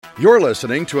You're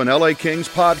listening to an LA Kings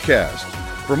podcast.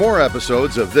 For more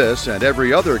episodes of this and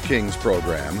every other Kings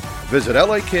program, visit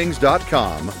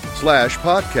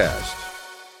lakings.com/podcast.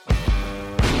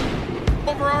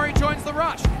 Ferrari joins the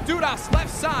rush. Dudas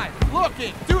left side,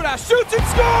 looking. Dudas shoots and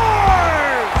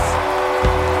scores!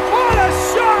 What a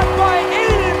shot by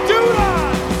Aiden Dudas!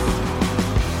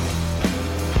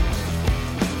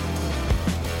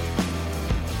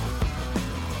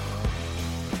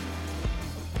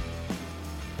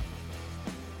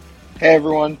 Hey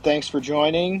everyone, thanks for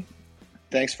joining.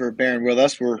 Thanks for bearing with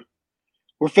us. We're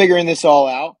figuring this all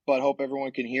out, but hope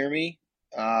everyone can hear me.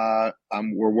 We're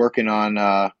working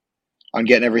on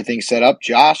getting everything set up.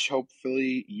 Josh,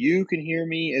 hopefully you can hear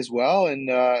me as well, and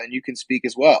you can speak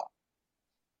as well.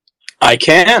 I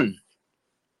can.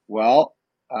 Well,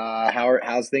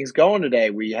 how's things going today?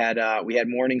 We had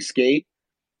morning skate,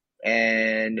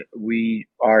 and we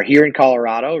are here in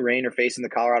Colorado. Rain are facing the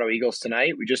Colorado Eagles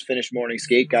tonight. We just finished morning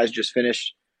skate. Guys just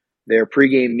finished their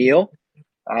pregame meal.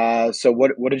 So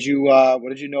what did you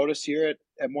notice here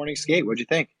at morning skate? What did you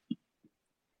think?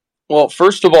 Well,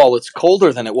 first of all, it's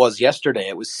colder than it was yesterday.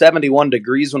 It was 71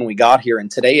 degrees when we got here, and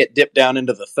today it dipped down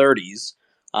into the 30s.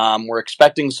 We're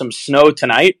expecting some snow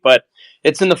tonight, but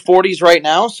it's in the 40s right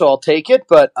now, so I'll take it.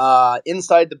 But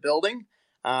inside the building,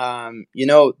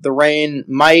 the rain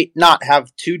might not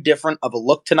have too different of a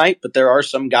look tonight, but there are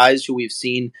some guys who we've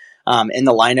seen in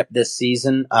the lineup this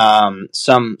season.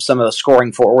 Some of the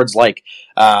scoring forwards like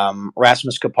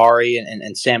Rasmus Kapari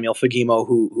and Samuel Fagimo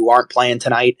who aren't playing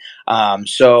tonight.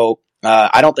 So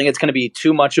I don't think it's going to be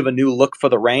too much of a new look for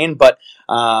the Rain, but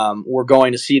we're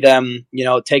going to see them,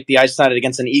 take the ice tonight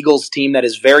against an Eagles team that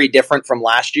is very different from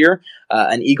last year.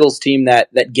 An Eagles team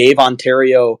that gave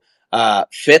Ontario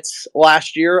fits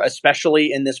last year,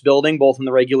 especially in this building, both in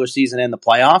the regular season and the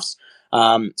playoffs.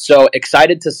 So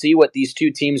excited to see what these two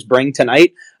teams bring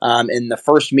tonight in the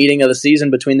first meeting of the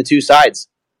season between the two sides.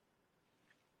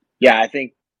 Yeah, I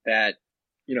think that,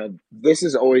 this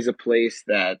is always a place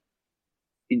that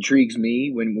intrigues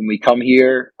me when we come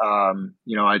here. I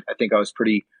think I was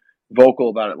pretty vocal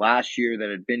about it last year that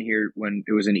I'd been here when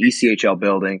it was an ECHL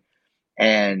building,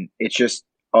 and it's just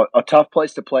a tough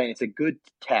place to play, and it's a good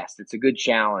test. It's a good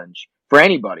challenge for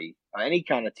anybody, any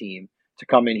kind of team, to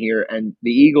come in here. And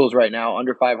the Eagles right now,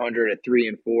 under 500 at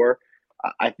 3-4,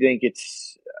 I think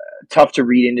it's tough to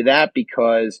read into that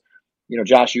because,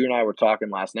 Josh, you and I were talking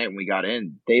last night when we got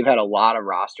in. They've had a lot of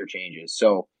roster changes.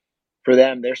 So for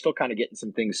them, they're still kind of getting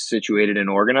some things situated and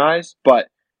organized. But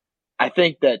I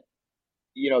think that,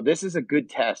 this is a good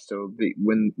test. So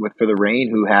for the Rain,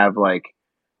 who have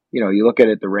you look at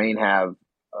it, the Rain have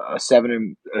a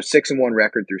 6-1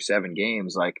 record through 7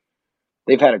 games.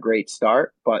 They've had a great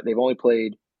start, but they've only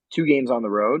played 2 games on the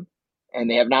road, and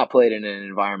they have not played in an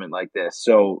environment like this.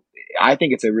 So I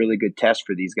think it's a really good test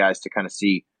for these guys to kind of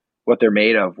see what they're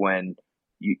made of when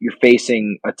you're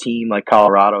facing a team like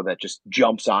Colorado that just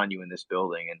jumps on you in this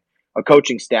building, and a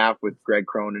coaching staff with Greg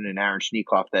Cronin and Aaron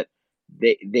Schneekloff that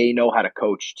they know how to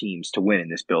coach teams to win in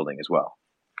this building as well.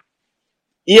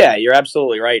 Yeah, you're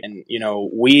absolutely right. And,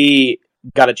 we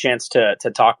got a chance to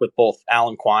talk with both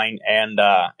Alan Quine and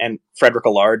Frederick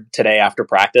Allard today after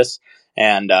practice.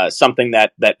 And something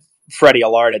that Freddie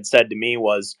Allard had said to me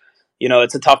was,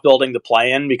 it's a tough building to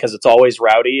play in because it's always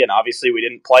rowdy. And obviously we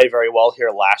didn't play very well here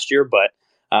last year, but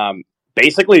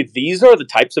basically these are the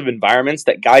types of environments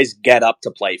that guys get up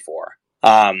to play for.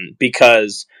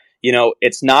 Because,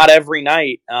 it's not every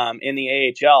night in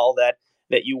the AHL that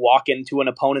you walk into an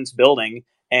opponent's building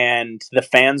and the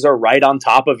fans are right on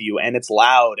top of you, and it's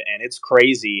loud and it's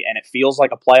crazy and it feels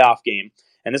like a playoff game.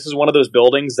 And this is one of those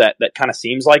buildings that kind of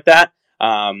seems like that.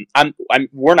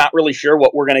 We're not really sure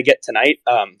what we're going to get tonight.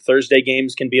 Thursday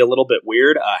games can be a little bit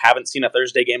weird. Haven't seen a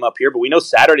Thursday game up here, but we know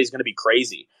Saturday's going to be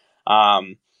crazy. We got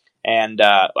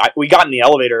in the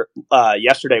elevator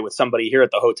yesterday with somebody here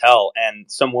at the hotel,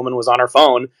 and some woman was on her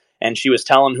phone, and she was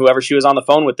telling whoever she was on the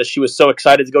phone with that she was so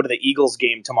excited to go to the Eagles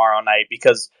game tomorrow night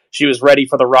because she was ready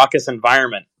for the raucous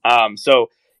environment.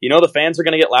 So the fans are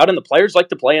going to get loud, and the players like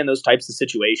to play in those types of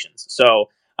situations.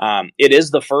 So it is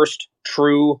the first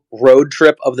true road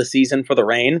trip of the season for the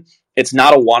Rain. It's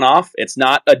not a one-off. It's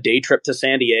not a day trip to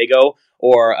San Diego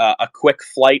or a quick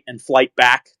flight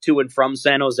back to and from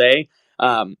San Jose.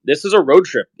 This is a road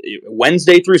trip.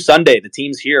 Wednesday through Sunday, the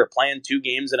team's here playing 2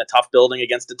 games in a tough building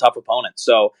against a tough opponent.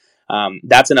 So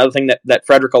that's another thing that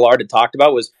Frederick Allard had talked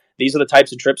about was these are the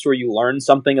types of trips where you learn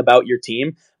something about your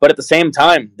team. But at the same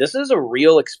time, this is a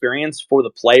real experience for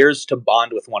the players to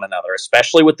bond with one another,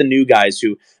 especially with the new guys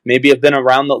who maybe have been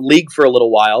around the league for a little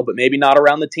while, but maybe not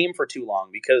around the team for too long.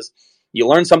 Because, you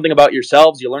learn something about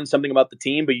yourselves, you learn something about the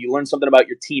team, but you learn something about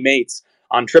your teammates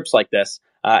on trips like this.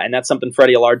 And that's something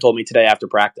Freddie Allard told me today after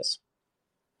practice.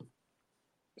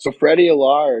 So Freddie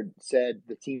Allard said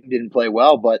the team didn't play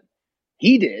well, but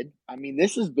he did. I mean,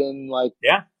 this has been like,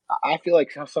 Yeah. I feel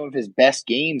like some of his best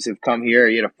games have come here.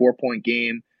 He had a 4-point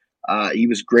game. He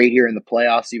was great here in the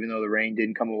playoffs, even though the Reign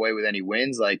didn't come away with any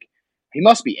wins. Like, he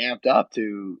must be amped up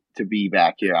to be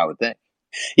back here, I would think.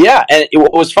 Yeah, and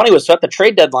what was funny was at the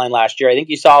trade deadline last year, I think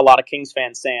you saw a lot of Kings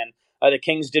fans saying the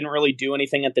Kings didn't really do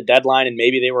anything at the deadline, and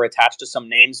maybe they were attached to some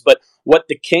names. But what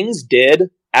the Kings did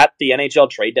at the NHL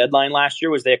trade deadline last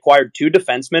year was they acquired 2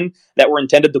 defensemen that were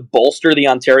intended to bolster the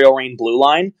Ontario Reign blue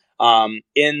line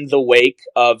in the wake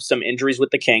of some injuries with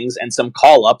the Kings and some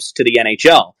call-ups to the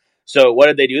NHL. So what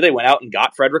did they do? They went out and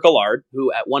got Frederick Allard,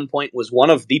 who at one point was one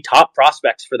of the top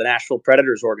prospects for the Nashville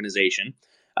Predators organization.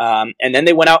 And then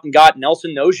they went out and got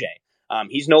Nelson Nogier.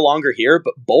 He's no longer here,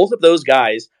 but both of those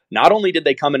guys, not only did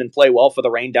they come in and play well for the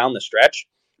Reign down the stretch,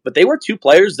 but they were 2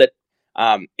 players that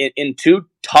in 2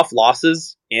 tough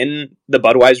losses in the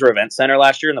Budweiser Event Center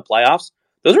last year in the playoffs,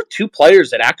 those are 2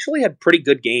 players that actually had pretty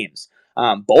good games.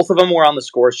 Both of them were on the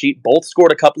score sheet. Both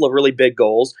scored a couple of really big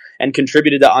goals and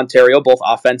contributed to Ontario both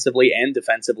offensively and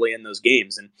defensively in those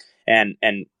games. And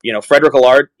you know, Frederick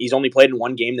Allard, he's only played in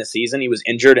 1 game this season. He was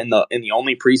injured in the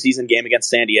only preseason game against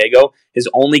San Diego. His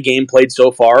only game played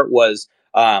so far was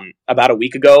about a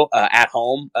week ago at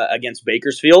home against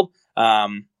Bakersfield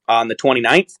on the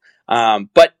 29th.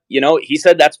 But, you know, he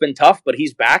said that's been tough, but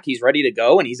he's back. He's ready to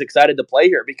go, and he's excited to play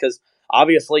here because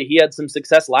obviously he had some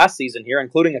success last season here,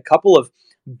 including a couple of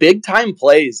big-time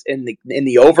plays in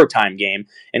the overtime game,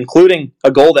 including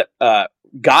a goal that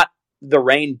got the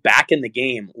Reign back in the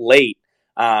game late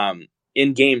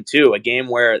in game 2, a game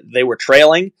where they were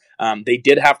trailing. They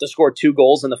did have to score 2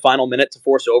 goals in the final minute to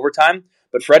force overtime,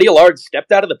 but Freddie Allard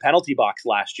stepped out of the penalty box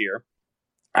last year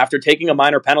after taking a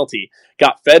minor penalty,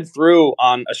 got fed through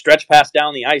on a stretch pass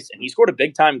down the ice, and he scored a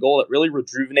big-time goal that really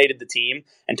rejuvenated the team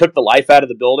and took the life out of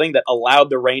the building that allowed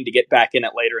the Reign to get back in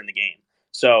it later in the game.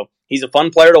 So he's a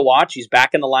fun player to watch. He's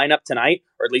back in the lineup tonight,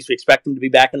 or at least we expect him to be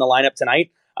back in the lineup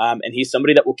tonight, and he's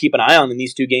somebody that we'll keep an eye on in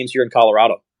these 2 games here in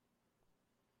Colorado.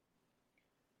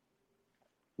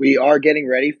 We are getting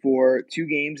ready for 2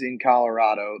 games in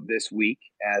Colorado this week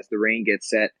as the Reign gets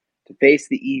set to face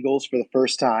the Eagles for the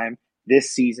first time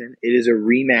this season. It is a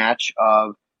rematch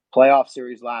of playoff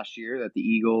series last year that the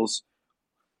Eagles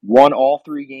won all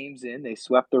 3 games in. They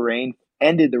swept the Reign,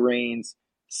 ended the Reign's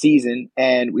season,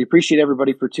 and we appreciate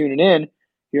everybody for tuning in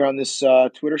here on this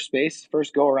Twitter space.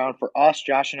 First go around for us.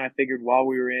 Josh and I figured while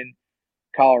we were in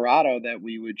Colorado that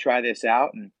we would try this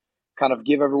out and kind of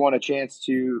give everyone a chance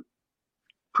to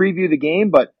preview the game.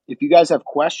 But if you guys have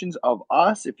questions of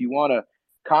us, if you want to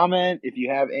comment, if you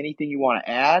have anything you want to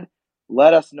add,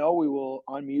 let us know. We will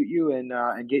unmute you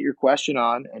and get your question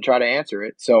on and try to answer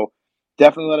it. So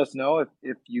definitely let us know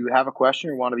if you have a question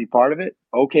or want to be part of it.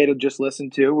 Okay to just listen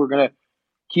to. We're going to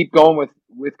keep going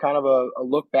with kind of a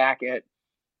look back at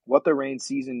what the Reign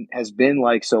season has been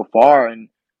like so far. And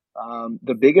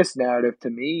the biggest narrative to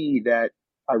me that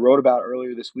I wrote about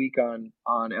earlier this week on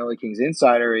LA Kings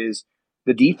Insider is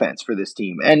the defense for this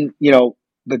team. And, you know,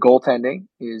 the goaltending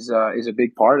is a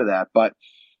big part of that. But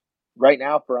right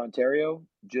now for Ontario,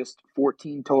 just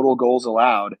 14 total goals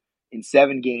allowed in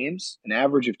 7 games, an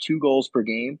average of 2 goals per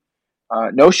game.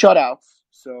 No shutouts,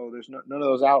 so there's none of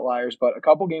those outliers, but a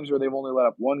couple games where they've only let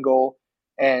up 1 goal,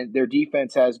 and their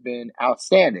defense has been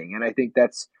outstanding. And I think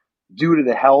that's due to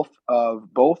the health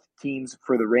of both teams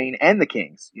for the Reign and the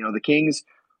Kings. You know, the Kings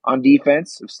on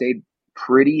defense have stayed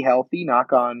pretty healthy,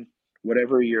 knock on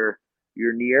whatever you're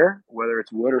near, whether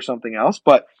it's wood or something else.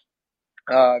 But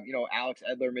you know, Alex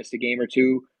Edler missed a game or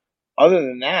 2. Other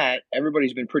than that,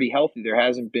 everybody's been pretty healthy. There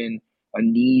hasn't been a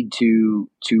need to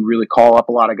really call up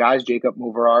a lot of guys. Jacob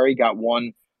Moverari got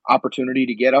 1 opportunity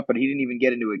to get up, but he didn't even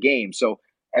get into a game. So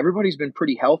everybody's been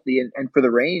pretty healthy, and for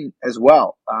the Reign as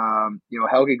well. You know,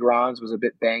 Helge Grans was a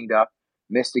bit banged up,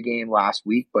 missed a game last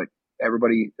week, but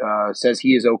everybody says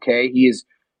he is okay. He is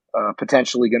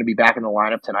potentially going to be back in the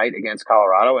lineup tonight against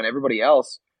Colorado, and everybody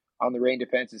else on the Reign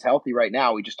defense is healthy right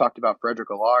now. We just talked about Frederick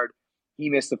Allard.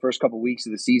 He missed the first couple weeks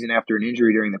of the season after an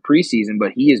injury during the preseason,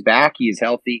 but he is back. He is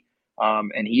healthy,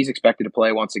 and he's expected to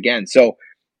play once again. So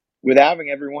with having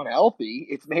everyone healthy,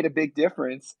 it's made a big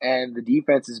difference, and the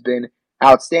defense has been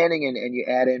outstanding. And you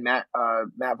add in Matt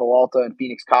Villalta and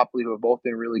Phoenix Copley, who have both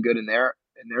been really good in their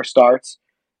starts.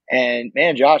 And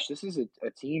man, Josh, this is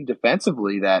a team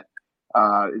defensively that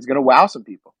is going to wow some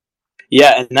people.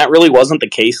 Yeah, and that really wasn't the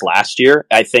case last year.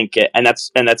 I think, and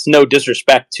that's no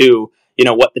disrespect to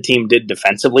what the team did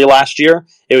defensively last year.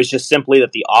 It was just simply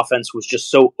that the offense was just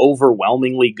so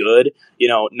overwhelmingly good.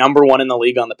 Number one in the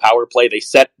league on the power play. They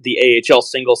set the AHL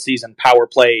single season power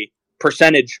play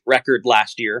percentage record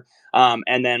last year,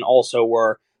 and then also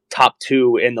were top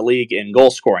 2 in the league in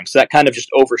goal scoring. So that kind of just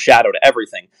overshadowed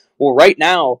everything. Well, right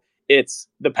now, it's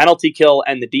the penalty kill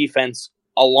and the defense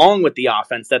along with the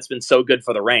offense that's been so good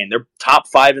for the Reign. They're top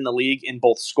 5 in the league in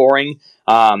both scoring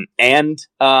and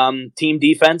team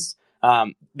defense.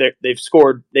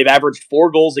 They've averaged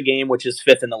 4 goals a game, which is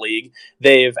 5th in the league.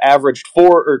 They've averaged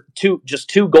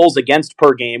 2 goals against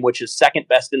per game, which is 2nd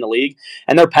best in the league.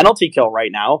 And their penalty kill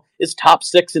right now is top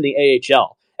 6 in the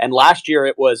AHL. And last year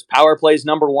it was power plays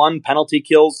number 1, penalty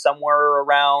kills somewhere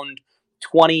around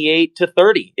 28 to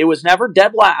 30. It was never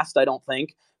dead last, I don't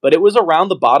think, but it was around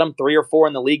the bottom 3 or 4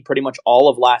 in the league pretty much all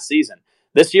of last season.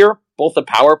 This year, both the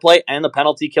power play and the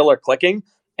penalty kill are clicking.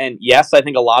 And yes, I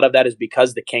think a lot of that is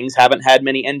because the Kings haven't had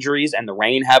many injuries and the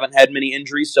Reign haven't had many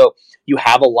injuries. So you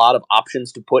have a lot of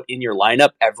options to put in your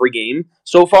lineup every game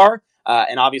so far.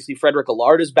 And obviously Frederick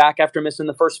Allard is back after missing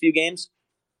the first few games.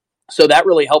 So that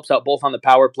really helps out both on the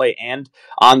power play and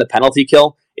on the penalty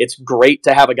kill. It's great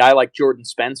to have a guy like Jordan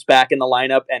Spence back in the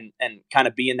lineup and kind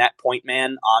of being that point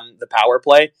man on the power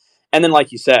play. And then,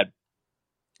 like you said,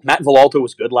 Matt Villalta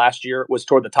was good last year, was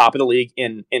toward the top of the league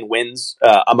in wins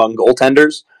among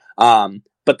goaltenders.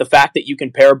 But the fact that you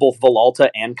can pair both Villalta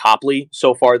and Copley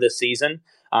so far this season,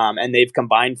 and they've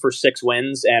combined for 6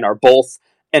 wins and are both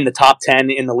in the top 10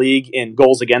 in the league in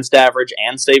goals against average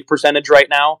and save percentage right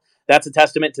now, that's a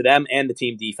testament to them and the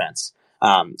team defense.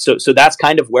 So that's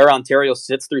kind of where Ontario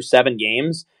sits through 7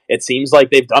 games. It seems like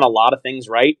they've done a lot of things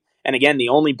right. And again, the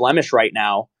only blemish right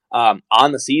now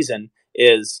on the season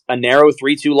is a narrow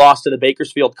 3-2 loss to the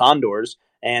Bakersfield Condors.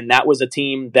 And that was a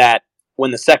team that,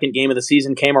 when the second game of the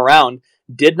season came around,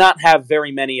 did not have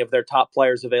very many of their top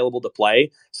players available to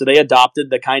play. So they adopted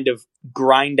the kind of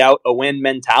grind out a win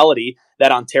mentality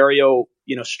that Ontario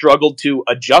struggled to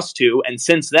adjust to. And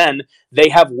since then, they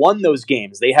have won those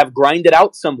games. They have grinded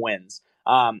out some wins.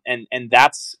 And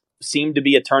that's seemed to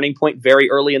be a turning point very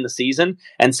early in the season.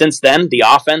 And since then, the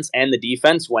offense and the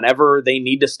defense, whenever they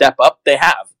need to step up, they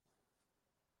have.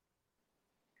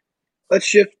 Let's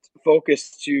shift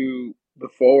focus to the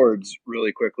forwards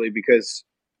really quickly because,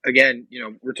 again,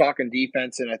 we're talking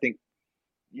defense, and I think,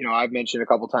 I've mentioned a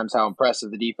couple times how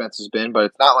impressive the defense has been, but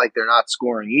it's not like they're not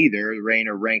scoring either. The Reign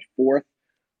are ranked 4th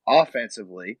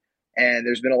offensively, and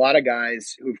there's been a lot of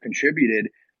guys who've contributed.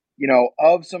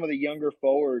 Of some of the younger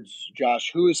forwards,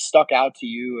 Josh, who has stuck out to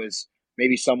you as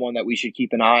maybe someone that we should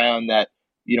keep an eye on that,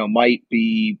 might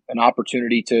be an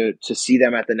opportunity to see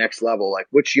them at the next level? Like,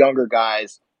 which younger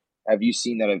guys have you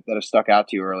seen that have stuck out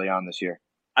to you early on this year?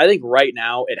 I think right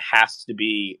now it has to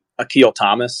be Akil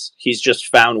Thomas. He's just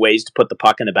found ways to put the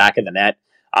puck in the back of the net.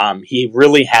 He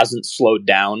really hasn't slowed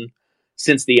down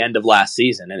since the end of last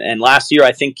season. And last year,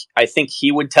 I think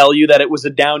he would tell you that it was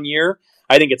a down year.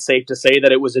 I think it's safe to say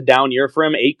that it was a down year for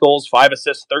him. 8 goals, 5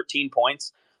 assists, 13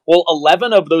 points. Well,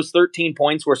 11 of those 13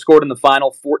 points were scored in the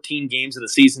final 14 games of the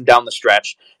season down the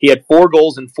stretch. He had 4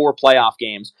 goals in 4 playoff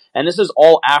games. And this is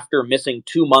all after missing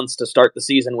 2 months to start the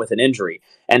season with an injury.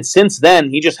 And since then,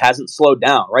 he just hasn't slowed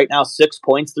down. Right now, 6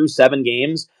 points through 7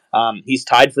 games. He's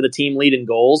tied for the team lead in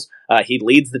goals. He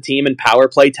leads the team in power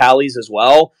play tallies as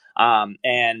well.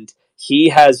 And he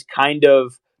has kind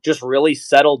of just really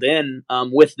settled in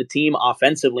with the team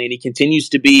offensively. And he continues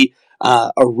to be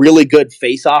a really good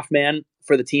face-off man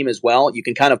for the team as well. You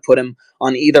can kind of put him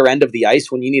on either end of the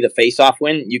ice when you need a face-off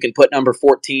win. You can put number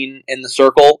 14 in the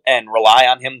circle and rely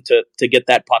on him to get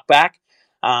that puck back.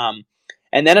 And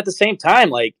then at the same time,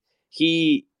 like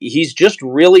he's just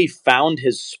really found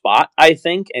his spot, I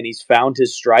think, and he's found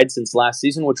his stride since last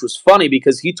season, which was funny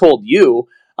because he told you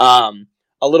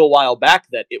a little while back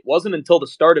that it wasn't until the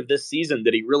start of this season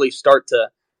that he really start to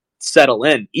settle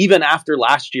in, even after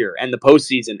last year and the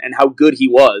postseason and how good he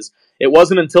was. It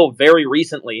wasn't until very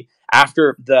recently,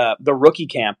 after the rookie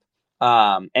camp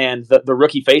and the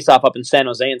rookie face-off up in San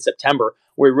Jose in September,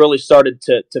 where he really started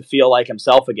to feel like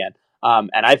himself again.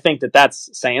 And I think that that's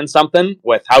saying something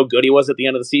with how good he was at the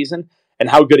end of the season and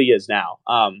how good he is now.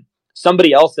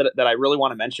 Somebody else that I really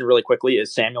want to mention really quickly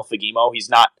is Samuel Fagemo. He's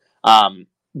not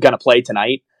going to play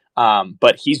tonight,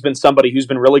 but he's been somebody who's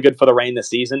been really good for the Reign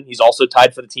this season. He's also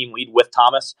tied for the team lead with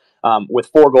Thomas with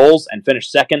 4 goals and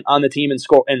finished second on the team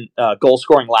in goal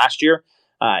scoring last year.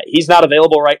 He's not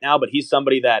available right now, but he's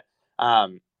somebody that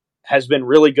has been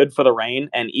really good for the Reign.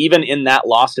 And even in that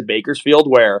loss to Bakersfield,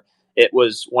 where it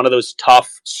was one of those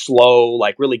tough, slow,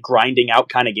 like really grinding out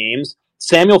kind of games,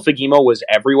 Samuel Fagemo was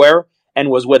everywhere. and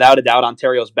was without a doubt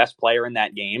Ontario's best player in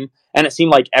that game. And it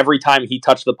seemed like every time he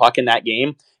touched the puck in that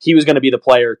game, he was going to be the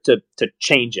player to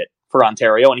change it for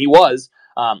Ontario. And he was,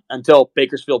 until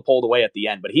Bakersfield pulled away at the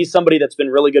end. But he's somebody that's been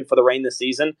really good for the Reign this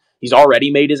season. He's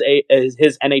already made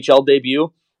his NHL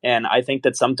debut. And I think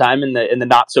that sometime in the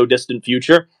not so distant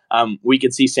future, we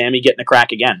could see Sammy getting a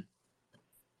crack again.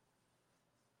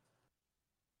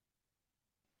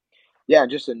 Yeah,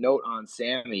 just a note on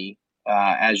Sammy,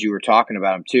 as you were talking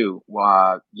about him too.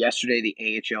 Yesterday, the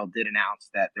AHL did announce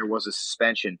that there was a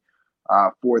suspension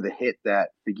for the hit that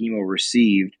Fagemo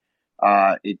received.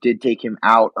 It did take him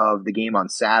out of the game on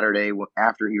Saturday.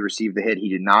 After he received the hit, he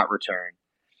did not return.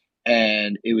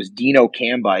 And it was Dino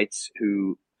Kambites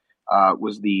who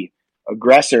was the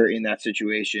aggressor in that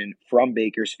situation from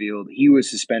Bakersfield. He was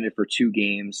suspended for 2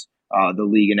 games, the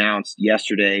league announced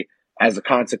yesterday, as a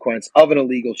consequence of an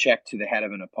illegal check to the head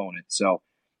of an opponent. So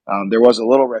there was a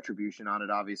little retribution on it.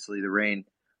 Obviously, the Reign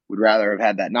would rather have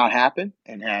had that not happen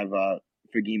and have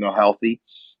Fagemo healthy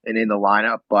and in the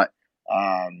lineup. But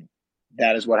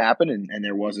that is what happened, and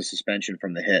there was a suspension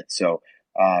from the hit. So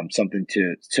something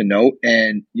to note.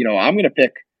 And, I'm going to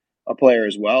pick a player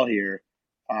as well here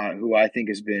who I think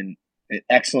has been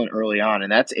excellent early on,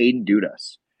 and that's Aiden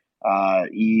Dudas.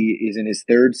 He is in his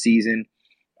 3rd season.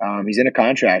 He's in a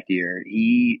contract year.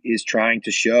 He is trying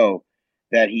to show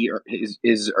that he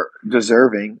is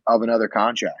deserving of another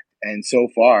contract. And so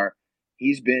far,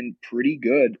 he's been pretty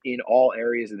good in all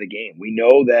areas of the game. We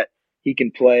know that he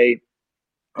can play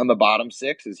on the bottom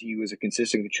 6, as he was a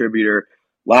consistent contributor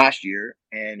last year,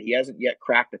 and he hasn't yet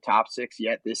cracked the top 6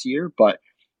 yet this year, but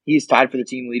he's tied for the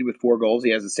team lead with 4 goals.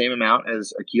 He has the same amount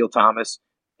as Akil Thomas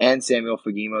and Samuel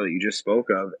Fagemo that you just spoke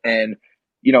of. And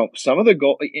some of the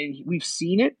goal, and we've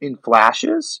seen it in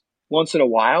flashes once in a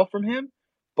while from him,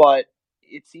 but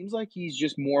it seems like he's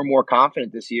just more and more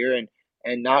confident this year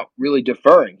and not really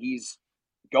deferring. He's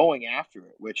going after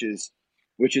it, which is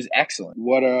excellent.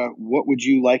 What would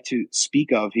you like to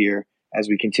speak of here as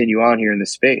we continue on here in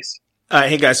this space?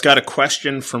 Hey guys, got a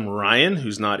question from Ryan,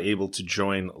 who's not able to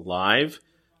join live.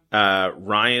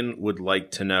 Ryan would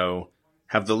like to know,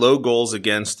 have the low goals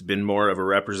against been more of a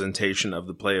representation of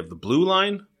the play of the blue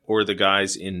line or the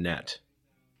guys in net?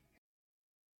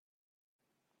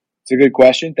 It's a good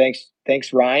question.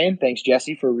 Thanks, Ryan. Thanks,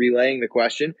 Jesse, for relaying the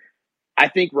question. I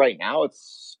think right now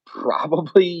it's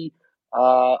probably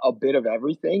a bit of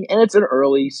everything, and it's an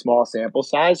early, small sample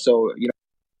size. So,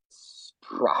 it's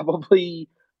probably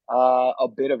a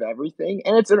bit of everything,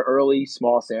 and it's an early,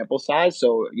 small sample size.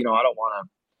 So, I don't want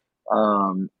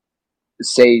to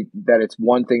say that it's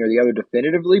one thing or the other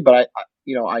definitively, but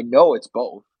I know it's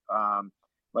both.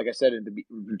 Like I said,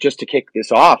 just to kick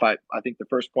this off, I think the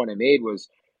first point I made was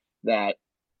that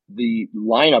the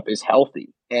lineup is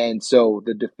healthy, and so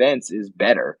the defense is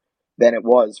better than it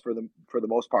was for the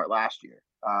most part last year.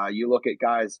 You look at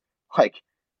guys like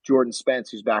Jordan Spence,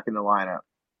 who's back in the lineup,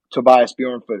 Tobias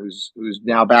Bjornfoot, who's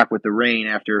now back with the Reign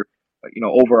after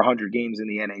over 100 games in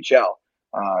the NHL.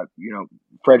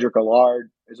 Frederick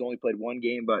Allard has only played 1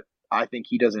 game, but I think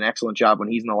he does an excellent job when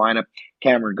he's in the lineup.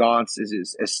 Cameron Gaunce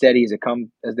is as steady as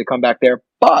they come back there,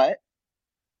 but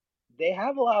they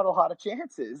have allowed a lot of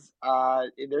chances.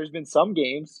 There's been some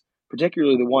games,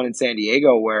 particularly the one in San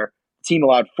Diego, where the team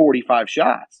allowed 45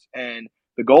 shots, and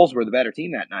the goals were the better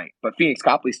team that night. But Phoenix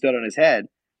Copley stood on his head,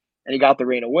 and he got the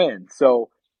Reign a win. So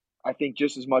I think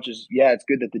just as much as, it's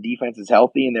good that the defense is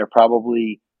healthy, and they're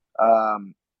probably,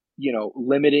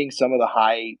 limiting some of the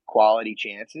high-quality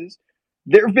chances.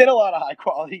 There have been a lot of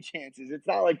high-quality chances. It's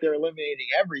not like they're eliminating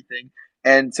everything.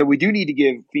 And so we do need to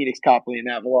give Phoenix Copley and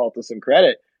Matt Villalta some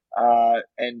credit.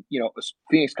 And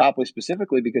Phoenix Copley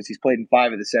specifically because he's played in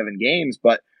 5 of the 7 games,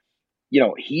 but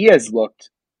he has looked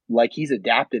like he's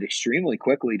adapted extremely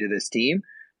quickly to this team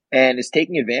and is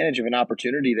taking advantage of an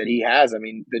opportunity that he has. I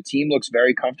mean, the team looks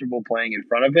very comfortable playing in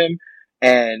front of him,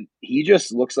 and he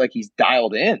just looks like he's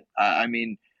dialed in.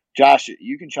 Josh,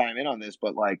 you can chime in on this,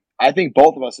 but I think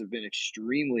both of us have been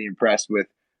extremely impressed with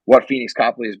what Phoenix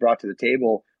Copley has brought to the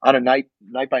table on a night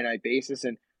by night basis,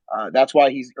 and that's why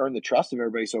he's earned the trust of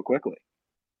everybody so quickly.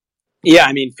 Yeah,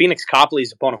 Phoenix Copley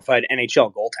is a bona fide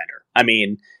NHL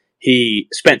goaltender. He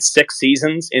spent 6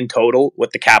 seasons in total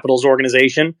with the Capitals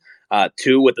organization,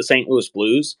 2 with the St. Louis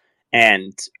Blues.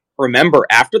 And remember,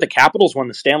 after the Capitals won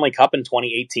the Stanley Cup in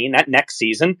 2018, that next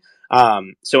season,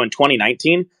 so in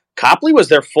 2019, Copley was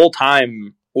their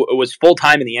full-time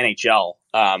in the NHL,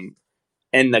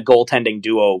 in the goaltending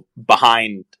duo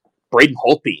behind Braden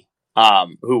Holtby,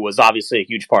 who was obviously a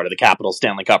huge part of the Capitals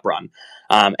Stanley Cup run.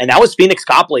 And that was Phoenix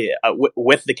Copley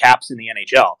with the Caps in the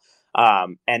NHL.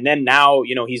 And then now,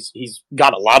 he's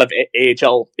got a lot of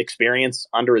AHL experience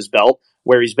under his belt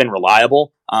where he's been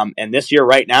reliable. And this year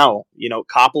right now,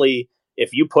 Copley,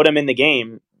 if you put him in the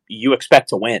game, you expect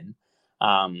to win.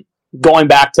 Going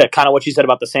back to kind of what you said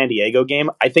about the San Diego game,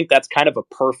 I think that's kind of a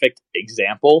perfect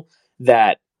example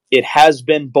that it has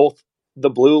been both the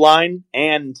blue line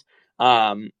and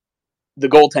the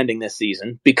goaltending this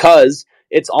season, because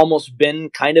it's almost been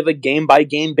kind of a game by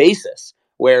game basis,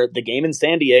 where the game in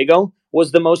San Diego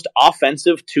was the most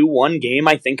offensive 2-1 game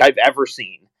I think I've ever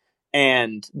seen.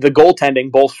 And the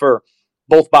goaltending,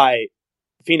 both by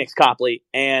Phoenix Copley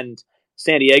and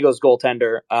San Diego's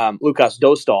goaltender, Lukas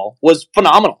Dostal, was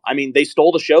phenomenal. I mean, they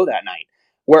stole the show that night.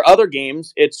 Where other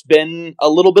games, it's been a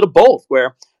little bit of both,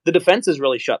 where the defense has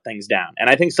really shut things down. And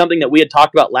I think something that we had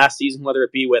talked about last season, whether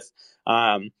it be with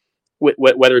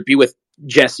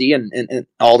Jesse and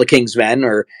all the Kings men,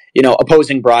 or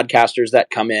opposing broadcasters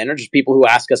that come in, or just people who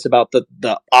ask us about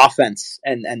the offense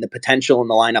and the potential in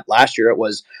the lineup last year, it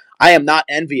was, I am not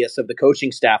envious of the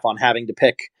coaching staff on having to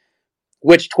pick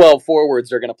which 12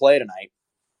 forwards are going to play tonight.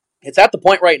 It's at the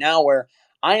point right now where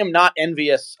I am not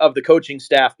envious of the coaching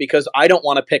staff because I don't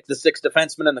want to pick the 6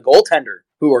 defensemen and the goaltender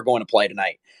who are going to play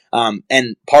tonight.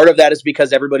 And part of that is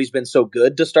because everybody's been so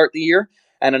good to start the year.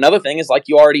 And another thing is, like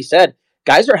you already said,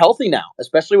 guys are healthy now,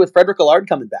 especially with Frederick Allard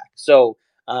coming back. So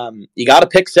you got to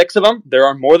pick 6 of them. There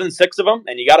are more than 6 of them.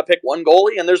 And you got to pick one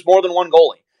goalie, and there's more than one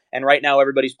goalie. And right now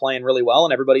everybody's playing really well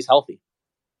and everybody's healthy.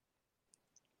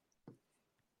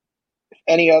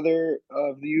 Any other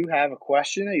of you have a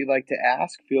question that you'd like to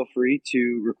ask, feel free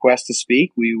to request to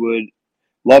speak. We would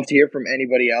love to hear from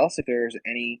anybody else. If there's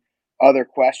any other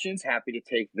questions, happy to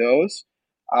take those.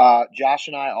 Josh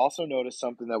and I also noticed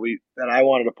something that I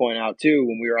wanted to point out too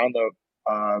when we were on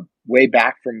the way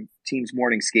back from team's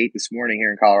morning skate this morning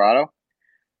here in Colorado.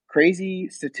 Crazy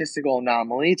statistical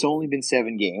anomaly. It's only been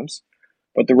 7 games,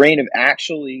 but the Reign have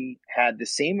actually had the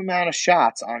same amount of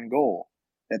shots on goal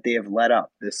that they have let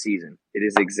up this season. It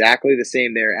is exactly the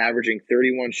same. They're averaging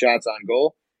 31 shots on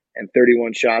goal and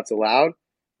 31 shots allowed,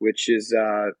 which is,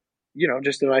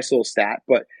 just a nice little stat.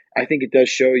 But I think it does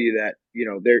show you that,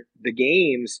 the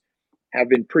games have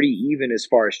been pretty even as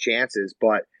far as chances,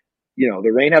 but,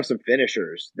 the Reign have some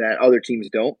finishers that other teams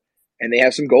don't, and they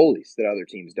have some goalies that other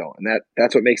teams don't. And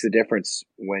that's what makes the difference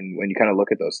when you kind of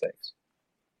look at those things.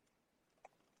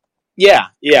 Yeah.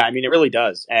 I mean, it really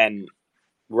does. And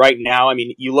right now, I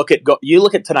mean, you look at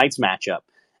tonight's matchup,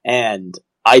 and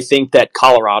I think that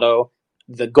Colorado,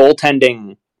 the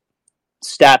goaltending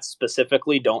stats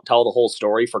specifically don't tell the whole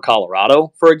story for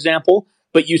Colorado, for example.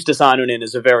 But Justus Anunen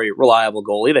is a very reliable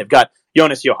goalie. They've got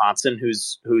Jonas Johansson,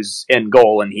 who's in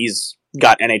goal, and he's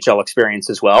got NHL experience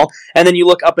as well. And then you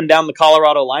look up and down the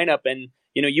Colorado lineup, and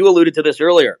you alluded to this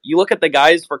earlier. You look at the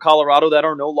guys for Colorado that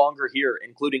are no longer here,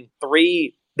 including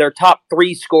their top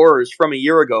 3 scorers from a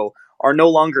year ago are no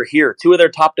longer here. 2 of their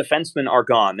top defensemen are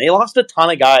gone. They lost a ton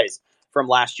of guys from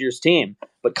last year's team,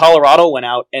 but Colorado went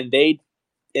out and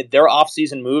their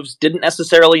offseason moves didn't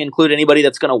necessarily include anybody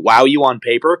that's going to wow you on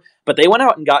paper, but they went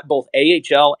out and got both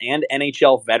AHL and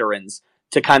NHL veterans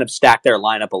to kind of stack their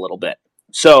lineup a little bit.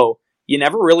 So you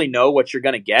never really know what you're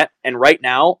going to get. And right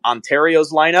now,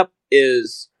 Ontario's lineup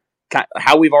is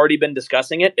how we've already been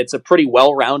discussing it. It's a pretty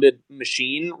well-rounded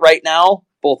machine right now,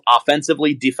 both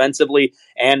offensively, defensively,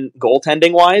 and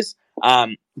goaltending-wise.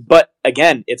 But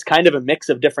again, it's kind of a mix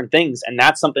of different things, and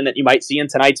that's something that you might see in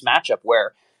tonight's matchup,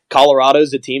 where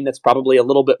Colorado's a team that's probably a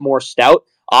little bit more stout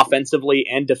offensively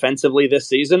and defensively this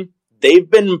season. They've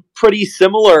been pretty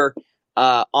similar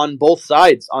on both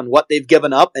sides on what they've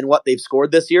given up and what they've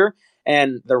scored this year.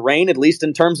 And the Reign, at least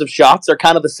in terms of shots, are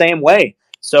kind of the same way.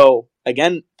 So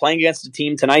again, playing against a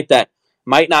team tonight that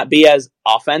might not be as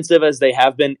offensive as they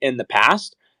have been in the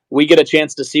past, we get a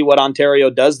chance to see what Ontario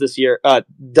does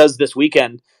this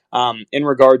weekend in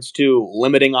regards to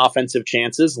limiting offensive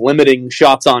chances, limiting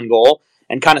shots on goal,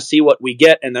 and kind of see what we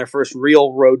get in their first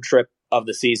real road trip of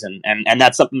the season. And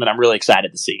that's something that I'm really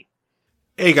excited to see.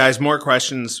 Hey guys, more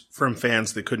questions from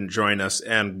fans that couldn't join us,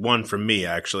 and one from me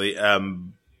actually.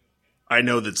 I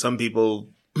know that some people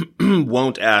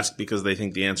won't ask because they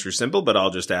think the answer is simple, but I'll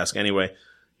just ask anyway.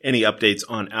 Any updates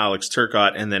on Alex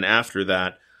Turcotte? And then after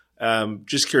that,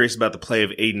 just curious about the play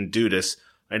of Aiden Dudas.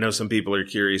 I know some people are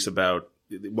curious about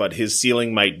what his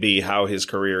ceiling might be, how his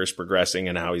career is progressing,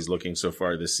 and how he's looking so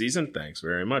far this season. Thanks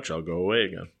very much. I'll go away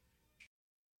again.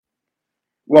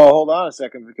 Well, hold on a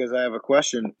second because I have a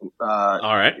question.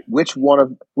 All right. Which one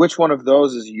of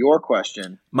those is your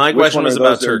question? My question was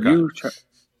about Turcotte.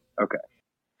 Okay.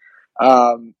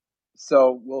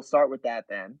 So we'll start with that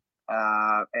then.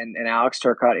 And Alex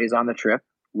Turcotte is on the trip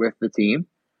with the team.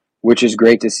 which is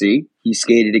great to see. He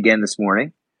skated again this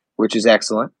morning, which is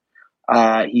excellent.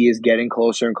 He is getting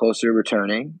closer and closer to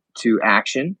returning to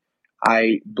action.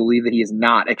 I believe that he is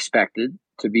not expected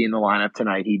to be in the lineup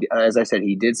tonight. As I said,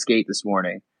 he did skate this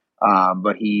morning,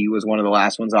 but he was one of the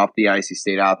last ones off the ice. He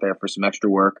stayed out there for some extra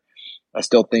work. I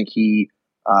still think he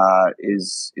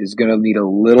is going to need a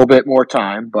little bit more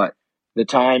time, but the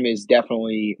time is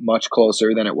definitely much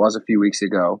closer than it was a few weeks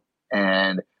ago.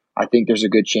 And I think there's a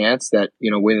good chance that,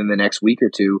 within the next week or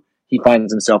two, he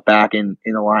finds himself back in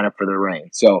the lineup for the Reign.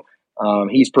 So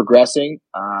he's progressing.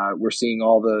 We're seeing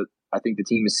I think the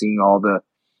team is seeing all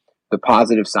the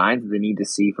positive signs that they need to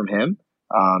see from him.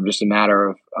 Just a matter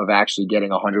of actually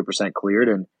getting 100% cleared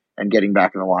and getting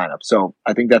back in the lineup. So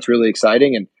I think that's really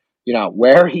exciting. And,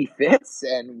 where he fits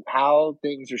and how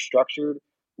things are structured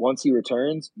once he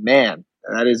returns, man,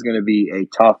 that is going to be a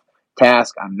tough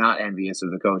task. I'm not envious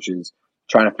of the coaches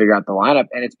trying to figure out the lineup.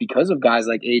 And it's because of guys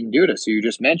like Aiden Dudas, who you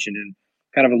just mentioned and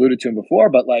kind of alluded to him before.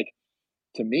 But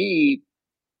to me,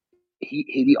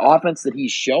 the offense that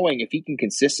he's showing, if he can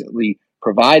consistently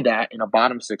provide that in a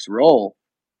bottom six role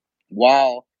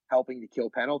while helping to kill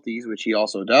penalties, which he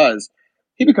also does,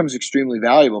 he becomes extremely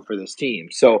valuable for this team.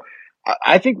 So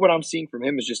I think what I'm seeing from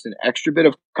him is just an extra bit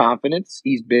of confidence.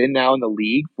 He's been now in the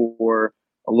league for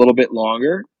a little bit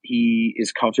longer. He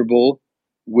is comfortable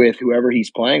with whoever he's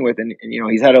playing with. And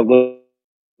he's had a little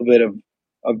bit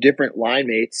of different line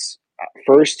mates.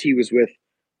 First, he was with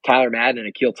Tyler Madden and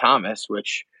Akil Thomas,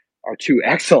 which are two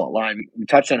excellent line. We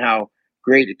touched on how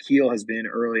great Akil has been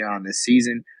early on this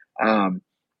season. And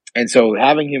so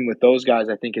having him with those guys,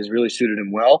 I think, has really suited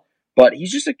him well. But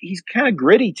he's kind of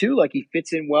gritty too. Like, he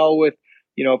fits in well with,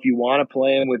 if you want to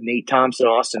play him with Nate Thompson,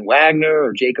 Austin Wagner,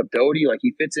 or Jacob Doty, like,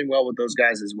 he fits in well with those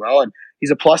guys as well. And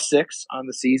he's a +6 on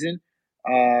the season.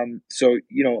 So,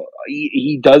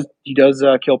 he does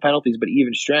kill penalties, but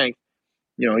even strength,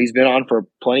 he's been on for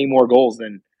plenty more goals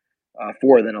than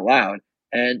allowed.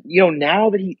 And,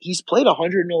 now that he's played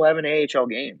 111 AHL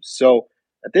games. So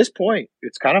at this point,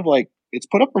 it's kind of like it's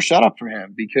put up or shut up for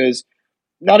him, because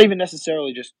not even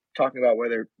necessarily just talking about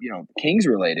whether, Kings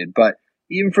related, but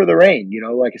even for the Reign,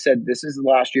 like I said, this is the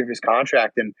last year of his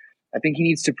contract. And I think he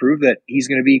needs to prove that he's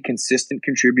going to be a consistent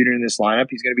contributor in this lineup.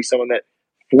 He's going to be someone that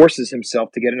forces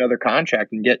himself to get another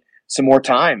contract and get some more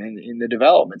time in the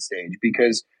development stage,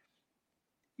 because,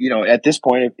 at this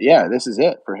point, this is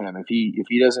it for him. If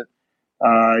he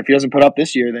doesn't put up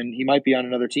this year, then he might be on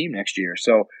another team next year.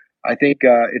 So I think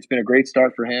it's been a great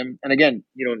start for him. And again,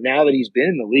 now that he's been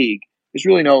in the league, there's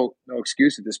really no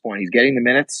excuse at this point. He's getting the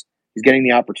minutes, he's getting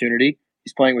the opportunity,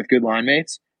 he's playing with good line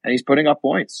mates, and he's putting up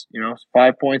points.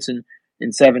 5 points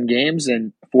in 7 games,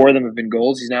 and 4 of them have been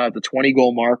goals. He's now at the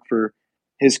 20-goal mark for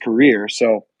his career.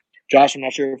 So, Josh, I'm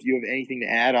not sure if you have anything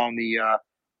to add on the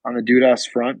Dudas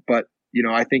front, but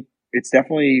I think it's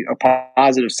definitely a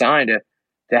positive sign to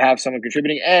have someone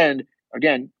contributing. And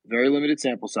again, very limited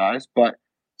sample size, but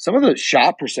some of the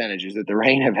shot percentages that the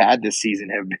Reign have had this season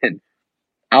have been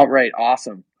outright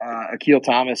awesome. Akil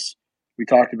Thomas, we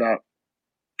talked about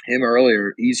him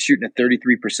earlier. He's shooting at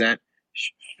 33%.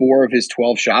 4 of his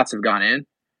 12 shots have gone in.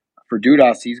 For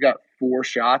Dudas, he's got 4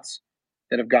 shots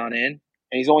that have gone in,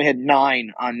 and he's only had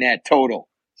 9 on net total.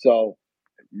 So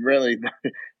really,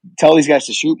 tell these guys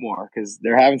to shoot more, because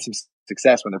they're having some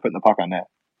success when they're putting the puck on net.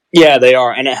 Yeah, they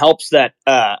are. And it helps that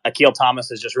Akil Thomas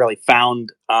has just really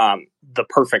found the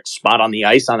perfect spot on the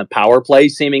ice on the power play,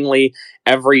 seemingly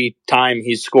every time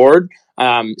he's scored.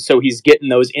 So he's getting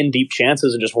those in-deep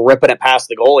chances and just ripping it past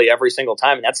the goalie every single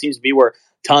time. And that seems to be where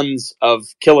tons of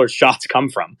killer shots come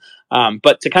from.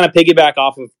 But to kind of piggyback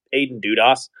off of Aiden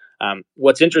Dudas,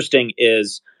 what's interesting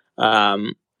is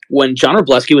when John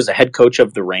Wroblewski was the head coach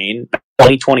of the Reign,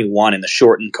 2021 in the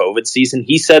shortened COVID season,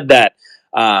 he said that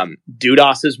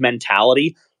Dudas's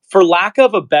mentality, for lack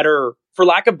of better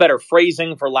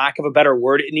phrasing, for lack of a better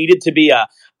word, it needed to be a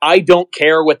I don't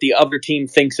care what the other team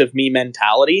thinks of me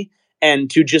mentality, and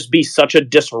to just be such a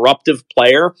disruptive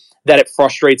player that it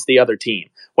frustrates the other team,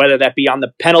 whether that be on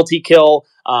the penalty kill,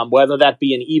 whether that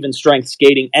be in even strength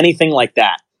skating, anything like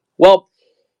that. Well,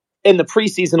 in the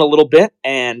preseason a little bit,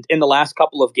 and in the last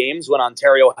couple of games when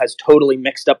Ontario has totally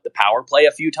mixed up the power play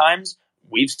a few times,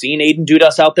 we've seen Aiden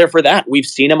Dudas out there for that. We've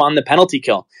seen him on the penalty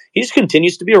kill. He just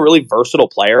continues to be a really versatile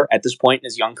player at this point in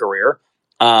his young career.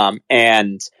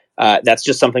 And that's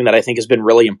just something that I think has been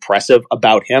really impressive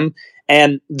about him.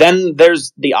 And then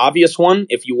there's the obvious one.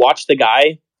 If you watch the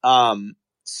guy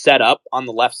set up on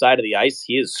the left side of the ice,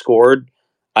 he has scored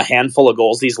a handful of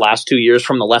goals these last 2 years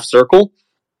from the left circle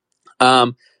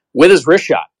with his wrist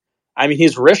shot. I mean,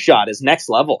 his wrist shot is next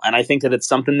level. And I think that it's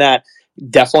something that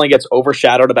definitely gets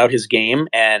overshadowed about his game,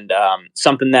 and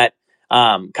something that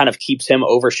kind of keeps him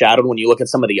overshadowed when you look at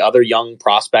some of the other young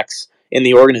prospects in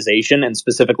the organization and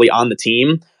specifically on the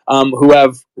team who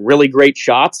have really great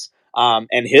shots.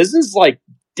 And his is like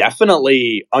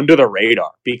definitely under the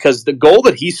radar, because the goal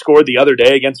that he scored the other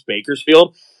day against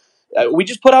Bakersfield, we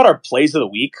just put out our plays of the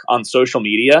week on social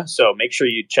media. So make sure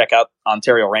you check out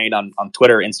Ontario Reign on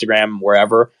Twitter, Instagram,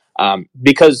 wherever,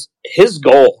 because his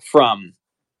goal from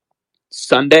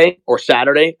Sunday or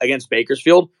Saturday against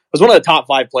Bakersfield was one of the top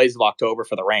 5 plays of October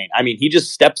for the Reign. I mean, he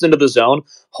just steps into the zone,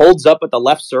 holds up at the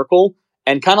left circle,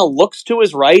 and kind of looks to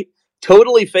his right,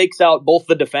 totally fakes out both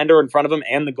the defender in front of him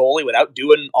and the goalie without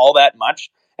doing all that much,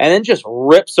 and then just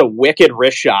rips a wicked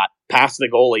wrist shot past the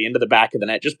goalie into the back of the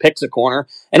net, just picks a corner.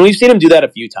 And we've seen him do that a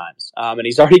few times. And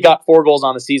he's already got 4 goals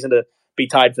on the season to be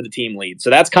tied for the team lead. So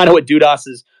that's kind of what Dudas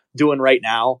is doing right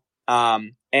now.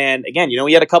 And again,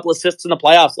 he had a couple assists in the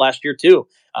playoffs last year too,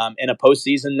 in a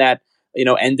postseason that,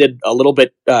 ended a little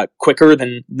bit quicker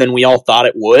than we all thought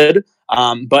it would.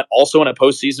 But also in a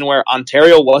postseason where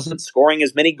Ontario wasn't scoring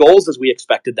as many goals as we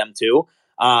expected them to.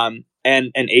 And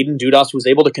Aiden Dudas was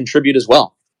able to contribute as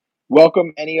well.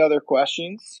 Welcome. Any other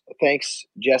questions? Thanks,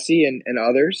 Jesse and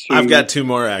others. I've got 2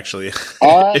 more actually,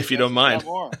 if you don't mind.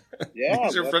 Yeah,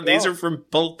 these are from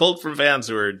pulled from fans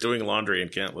who are doing laundry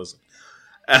and can't listen.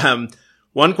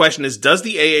 One question is, does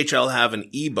the AHL have an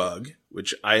e-bug,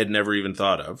 which I had never even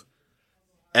thought of?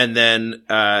 And then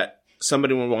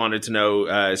somebody wanted to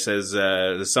know,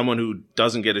 says, someone who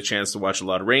doesn't get a chance to watch a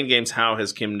lot of Reign games, how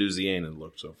has Kim Nuzianen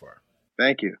looked so far?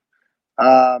 Thank you.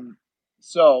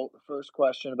 So the first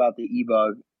question about the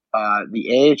e-bug,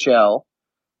 the AHL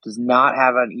does not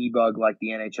have an e-bug like the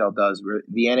NHL does.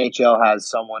 The NHL has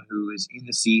someone who is in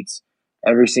the seats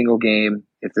every single game.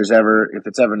 If it's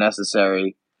ever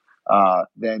necessary,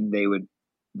 then they would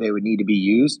need to be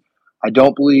used.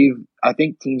 I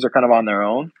think teams are kind of on their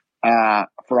own.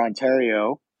 For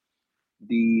Ontario,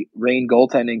 the Reign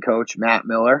goaltending coach, Matt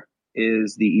Miller,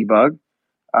 is the e-bug.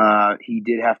 He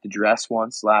did have to dress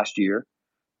once last year.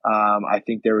 I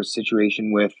think there was a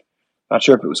situation with, not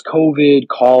sure if it was COVID,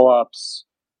 call-ups,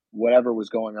 whatever was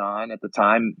going on at the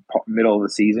time, middle of the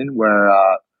season, where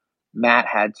Matt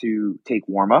had to take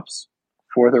warm-ups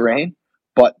for the Reign.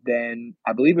 But then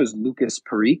I believe it was Lucas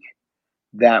Parikh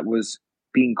that was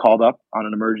being called up on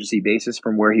an emergency basis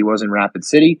from where he was in Rapid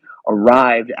City,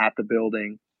 arrived at the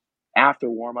building after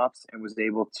warm-ups and was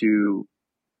able to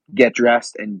get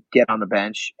dressed and get on the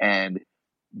bench and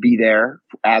be there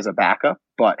as a backup.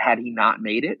 But had he not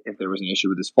made it, if there was an issue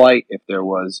with his flight, if there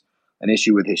was an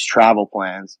issue with his travel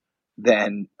plans,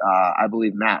 then I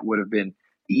believe Matt would have been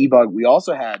the e-bug. We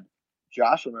also had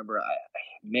Josh, remember,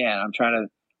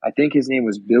 I think his name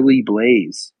was Billy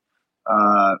Blaze.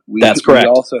 That's correct.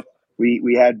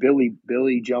 We had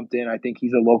Billy jumped in. I think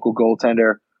he's a local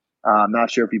goaltender. I'm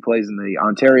not sure if he plays in the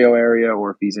Ontario area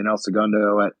or if he's in El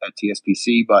Segundo at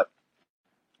TSPC, but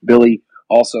Billy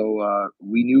also,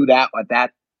 we knew that at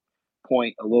that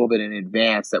point a little bit in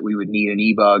advance that we would need an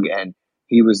e-bug, and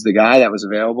he was the guy that was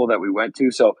available that we went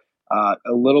to. So a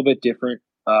little bit different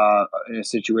in a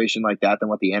situation like that than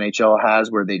what the NHL has,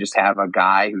 where they just have a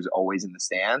guy who's always in the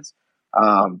stands.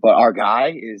 But our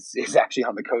guy is actually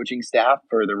on the coaching staff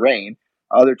for the Reign.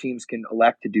 Other teams can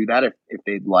elect to do that if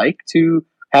they'd like to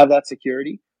have that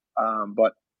security.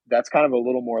 But that's kind of a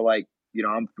little more like,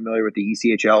 I'm familiar with the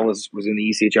ECHL, was in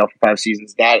the ECHL for 5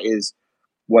 seasons. That is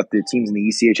what the teams in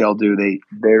the ECHL do. They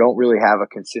don't really have a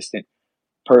consistent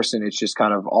person. It's just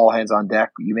kind of all hands on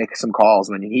deck. You make some calls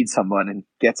when you need someone and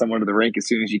get someone to the rink as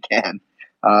soon as you can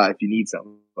if you need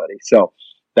somebody. So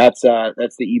that's the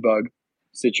e-bug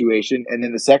situation. And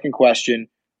then the second question,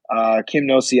 Kim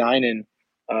Nuzianen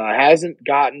hasn't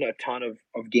gotten a ton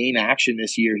of game action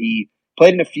this year. He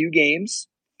played in a few games,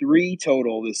 3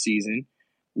 total this season,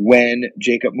 when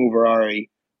Jacob Muvarari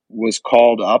was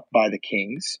called up by the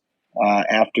Kings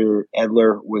after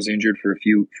Edler was injured for a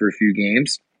few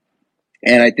games.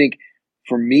 And I think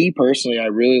for me personally, I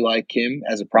really like Kim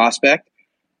as a prospect.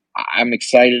 I'm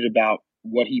excited about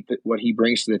what he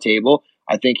brings to the table.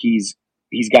 I think he's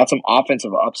got some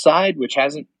offensive upside, which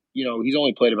hasn't, he's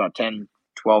only played about 10,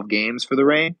 12 games for the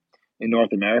Reign in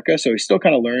North America. So he's still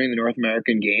kind of learning the North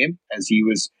American game, as he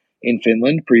was in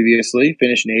Finland previously,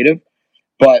 Finnish native.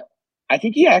 But I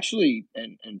think he actually,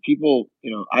 and people,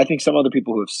 I think some other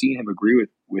people who have seen him agree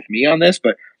with me on this,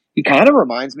 but he kind of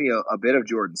reminds me a bit of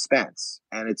Jordan Spence.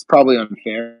 And it's probably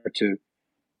unfair to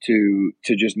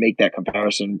just make that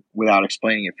comparison without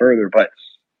explaining it further. But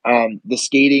the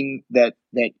skating that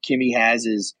Kimmy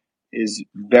is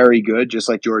very good, just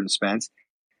like Jordan Spence.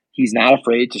 He's not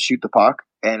afraid to shoot the puck.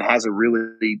 and has a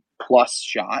really plus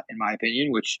shot, in my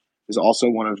opinion, which is also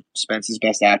one of Spence's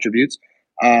best attributes.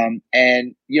 And,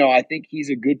 I think he's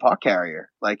a good puck carrier.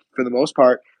 Like, for the most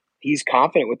part, he's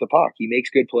confident with the puck. He makes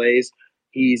good plays.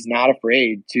 He's not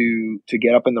afraid to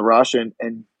get up in the rush and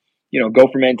go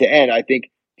from end to end. I think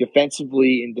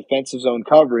defensively, in defensive zone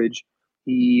coverage,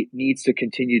 he needs to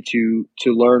continue to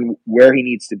learn where he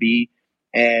needs to be.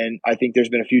 And I think there's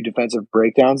been a few defensive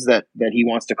breakdowns that he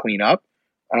wants to clean up.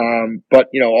 But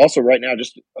also right now,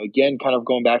 just again, kind of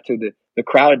going back to the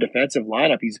crowded defensive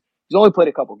lineup, he's only played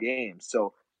a couple games.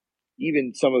 So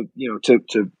even some of,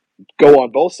 to go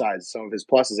on both sides, some of his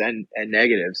pluses and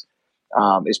negatives,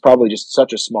 is probably just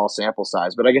such a small sample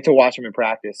size. But I get to watch him in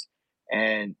practice,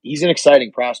 and he's an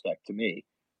exciting prospect to me.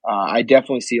 I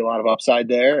definitely see a lot of upside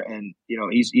there, and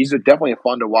he's definitely a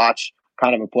fun to watch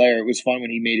kind of a player. It was fun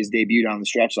when he made his debut down the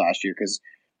stretch last year because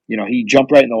he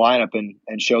jumped right in the lineup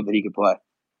and showed that he could play.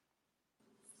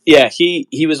 Yeah,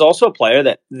 he was also a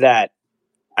player that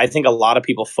I think a lot of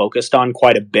people focused on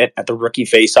quite a bit at the rookie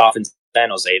face-off in San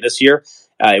Jose this year.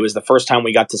 It was the first time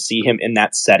we got to see him in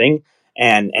that setting,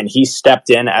 and he stepped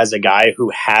in as a guy who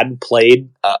had played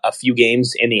a few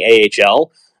games in the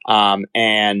AHL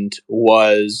and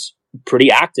was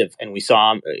pretty active. And we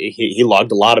saw him; he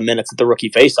logged a lot of minutes at the rookie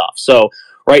face-off. So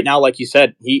right now, like you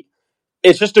said,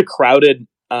 it's just a crowded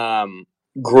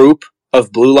group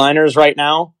of blue liners right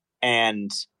now,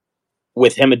 and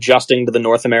with him adjusting to the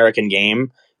North American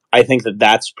game, I think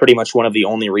that's pretty much one of the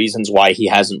only reasons why he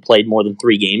hasn't played more than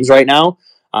 3 games right now,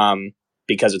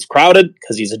 because it's crowded,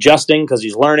 because he's adjusting, because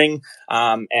he's learning,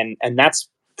 and that's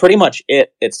pretty much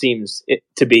it seems it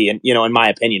to be, in my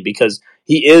opinion, because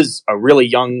he is a really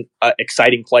young,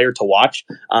 exciting player to watch.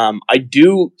 I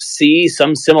do see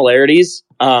some similarities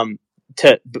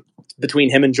between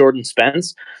him and Jordan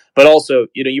Spence, but also,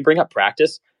 you bring up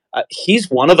practice. He's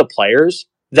one of the players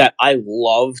that I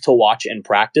love to watch in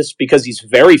practice because he's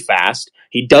very fast.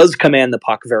 He does command the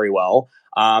puck very well.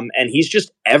 And he's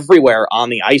just everywhere on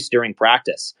the ice during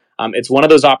practice. It's one of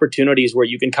those opportunities where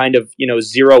you can kind of,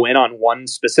 zero in on one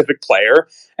specific player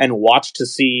and watch to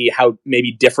see how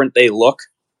maybe different they look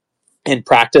in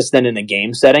practice than in a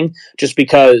game setting, just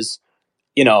because,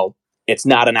 it's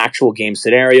not an actual game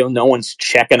scenario. No one's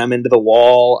checking them into the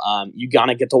wall. You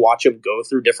gotta get to watch him go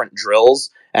through different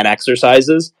drills and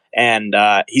exercises. And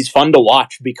he's fun to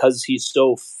watch because he's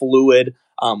so fluid,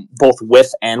 both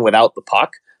with and without the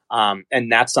puck. And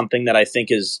that's something that I think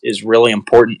is really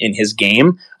important in his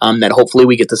game, that hopefully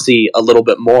we get to see a little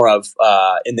bit more of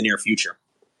in the near future.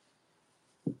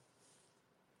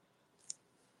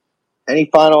 Any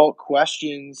final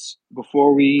questions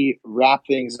before we wrap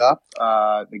things up?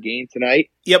 The game tonight.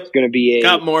 Yep, it's going to be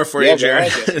got more for you,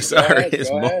 Jared. Sorry,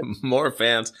 go ahead. More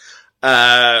fans.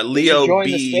 Leo join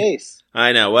B. the space.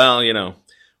 I know. Well,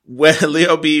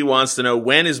 Leo B wants to know,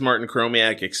 when is Martin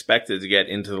Chromiak expected to get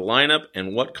into the lineup,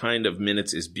 and what kind of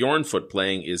minutes is Bjornfoot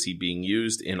playing? Is he being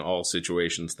used in all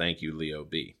situations? Thank you, Leo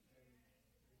B.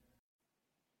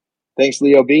 Thanks,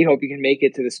 Leo B. Hope you can make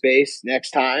it to the space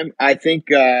next time. I think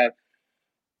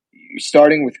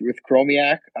starting with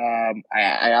Chromiak,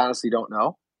 I honestly don't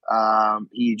know.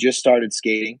 He just started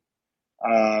skating,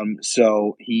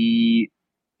 so he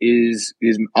is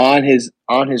on his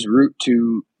route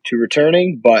to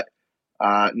returning, but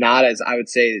not as I would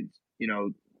say.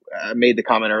 I made the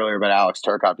comment earlier about Alex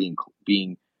Turcotte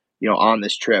being on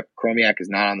this trip. Chromiak is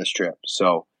not on this trip,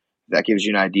 so that gives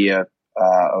you an idea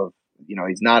of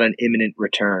he's not an imminent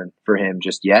return for him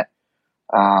just yet.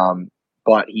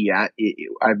 But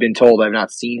I've been told, I've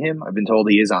not seen him. I've been told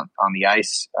he is on the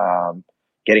ice,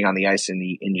 getting on the ice in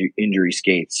the injury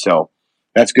skates. So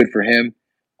that's good for him.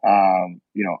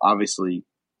 Obviously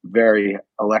very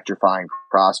electrifying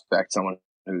prospect, someone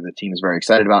who the team is very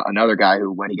excited about. Another guy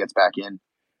who, when he gets back in,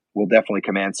 will definitely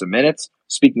command some minutes.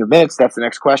 Speaking of minutes, that's the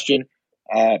next question.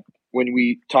 When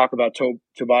we talk about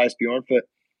Tobias Bjornfoot,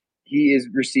 he is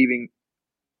receiving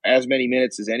as many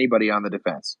minutes as anybody on the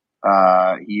defense.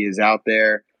 He is out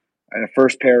there in a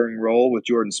first pairing role with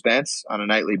Jordan Spence on a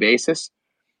nightly basis,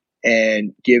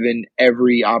 and given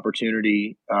every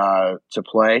opportunity to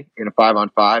play in a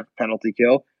 5-on-5 penalty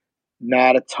kill.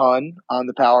 Not a ton on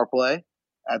the power play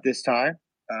at this time.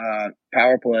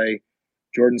 Power play,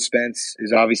 Jordan Spence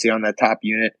is obviously on that top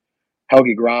unit.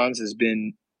 Helge Grans has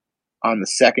been on the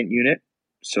second unit.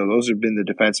 So those have been the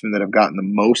defensemen that have gotten the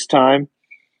most time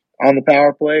on the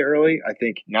power play early. I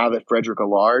think now that Frederick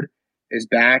Allard is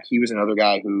back, he was another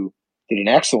guy who did an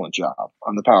excellent job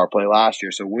on the power play last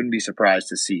year. So wouldn't be surprised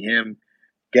to see him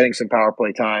getting some power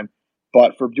play time.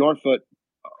 But for Bjornfoot,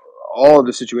 all of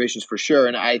the situations for sure,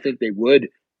 and I think they would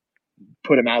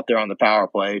put him out there on the power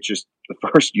play. It's just the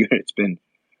first unit's been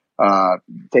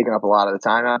taking up a lot of the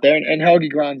time out there. And Helge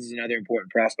Grans is another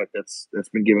important prospect that's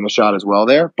been given a shot as well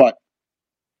there. But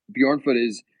Bjornfoot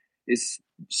is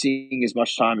seeing as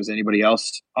much time as anybody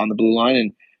else on the blue line,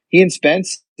 and he and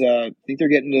Spence, I think they're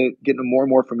getting more and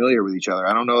more familiar with each other.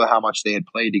 I don't know how much they had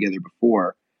played together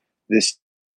before this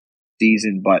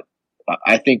season, but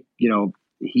I think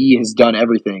he has done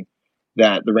everything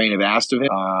that the Reign have asked of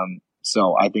him.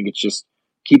 So I think it's just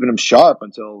keeping him sharp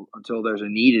until there's a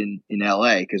need in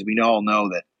LA, because we all know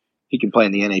that he can play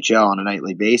in the NHL on a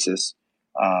nightly basis.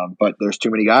 But there's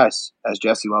too many guys, as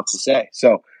Jesse loves to say.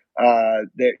 So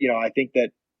I think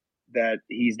that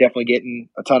he's definitely getting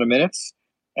a ton of minutes,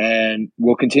 and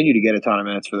will continue to get a ton of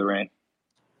minutes for the Reign.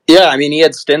 Yeah, I mean, he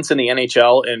had stints in the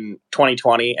NHL in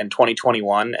 2020 and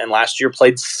 2021, and last year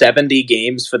played 70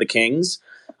 games for the Kings.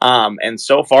 And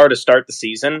so far to start the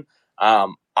season,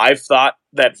 I've thought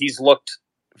that he's looked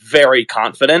very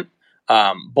confident,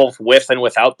 both with and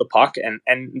without the puck,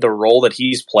 and the role that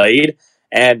he's played.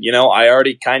 And I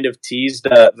already kind of teased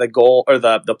the goal, or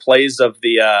the plays of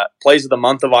the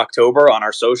month of October on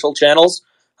our social channels.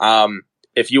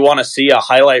 If you want to see a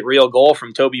highlight reel goal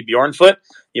from Toby Bjornfoot,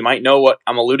 you might know what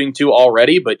I'm alluding to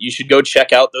already, but you should go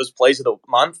check out those plays of the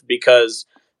month, because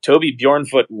Toby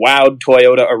Bjornfoot wowed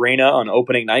Toyota Arena on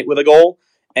opening night with a goal.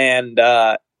 And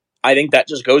I think that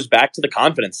just goes back to the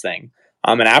confidence thing.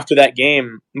 And after that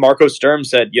game, Marco Sturm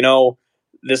said,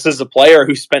 this is a player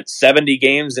who spent 70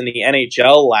 games in the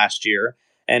NHL last year,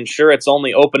 and sure, it's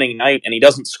only opening night, and he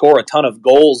doesn't score a ton of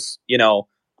goals,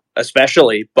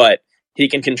 especially, but he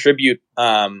can contribute,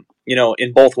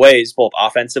 in both ways, both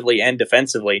offensively and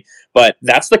defensively. But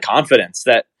that's the confidence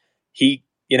that he,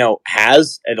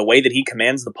 has, and the way that he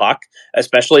commands the puck,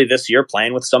 especially this year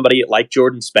playing with somebody like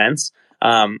Jordan Spence.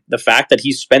 The fact that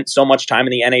he's spent so much time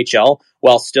in the NHL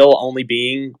while still only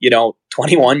being,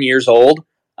 21 years old,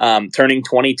 turning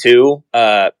 22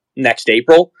 next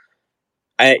April.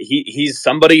 He's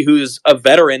somebody who's a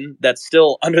veteran that's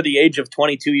still under the age of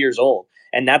 22 years old.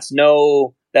 And that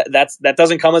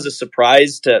doesn't come as a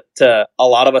surprise to a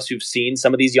lot of us who've seen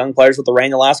some of these young players with the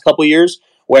Reign the last couple of years,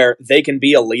 where they can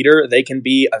be a leader, they can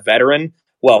be a veteran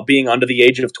while being under the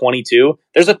age of 22.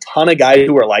 There's a ton of guys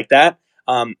who are like that.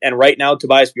 And right now,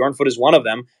 Tobias Bjornfoot is one of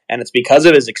them. And it's because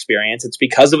of his experience. It's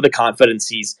because of the confidence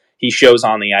he shows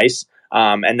on the ice.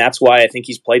 And that's why I think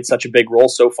he's played such a big role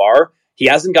so far. He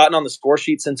hasn't gotten on the score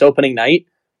sheet since opening night,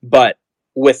 but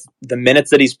with the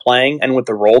minutes that he's playing, and with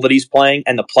the role that he's playing,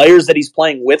 and the players that he's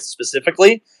playing with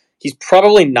specifically, he's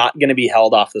probably not going to be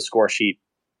held off the score sheet,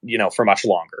 for much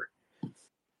longer.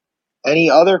 Any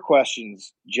other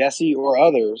questions, Jesse or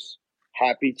others?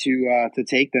 Happy to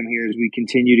take them here as we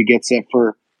continue to get set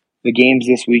for the games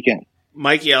this weekend.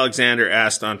 Mikey Alexander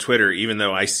asked on Twitter, even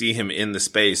though I see him in the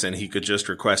space and he could just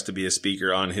request to be a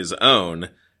speaker on his own.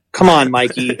 Come on,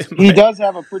 Mikey. He does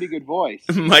have a pretty good voice.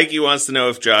 Mikey wants to know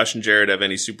if Josh and Jared have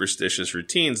any superstitious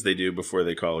routines they do before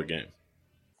they call a game.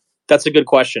 That's a good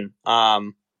question.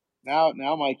 Now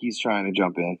Mikey's trying to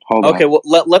jump in. Hold on. Okay, well,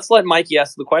 let's let Mikey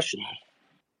ask the question.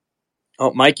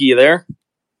 Oh, Mikey, you there?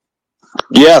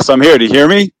 Yes, I'm here. Do you hear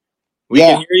me? We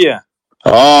can hear you.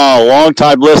 Oh,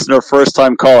 long-time listener,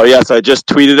 first-time caller. Yes, I just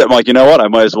tweeted it. I'm like, you know what? I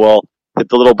might as well hit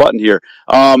the little button here.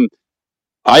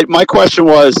 My question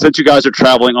was, since you guys are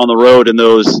traveling on the road and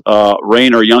those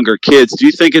Reign or younger kids, do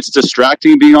you think it's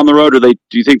distracting being on the road, or do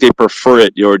you think they prefer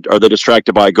it? Or are they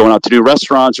distracted by going out to new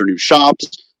restaurants or new shops?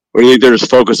 Or do you think they're just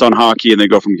focused on hockey and they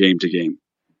go from game to game?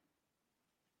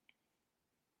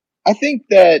 I think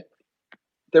that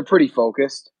they're pretty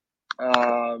focused.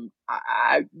 I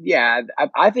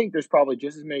think there's probably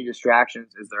just as many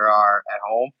distractions as there are at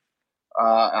home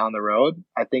on the road.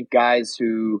 I think guys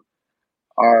who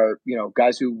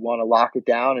want to lock it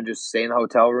down and just stay in the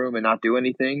hotel room and not do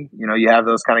anything. You have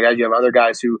those kind of guys. You have other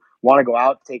guys who want to go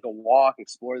out, take a walk,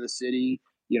 explore the city,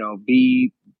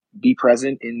 be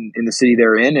present in the city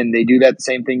they're in. And they do that the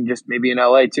same thing, just maybe in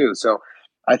LA too. So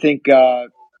I think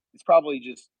it's probably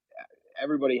just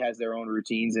everybody has their own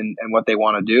routines and what they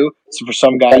want to do. So for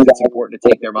some guys, it's important to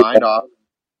take their mind off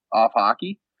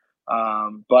hockey.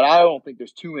 But I don't think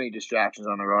there's too many distractions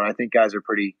on the road. I think guys are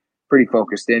pretty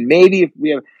focused in. Maybe if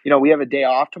we have a day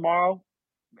off tomorrow,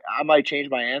 I might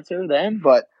change my answer then.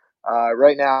 But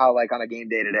right now, like on a game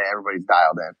day today, everybody's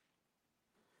dialed in.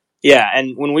 Yeah,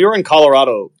 and when we were in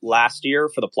Colorado last year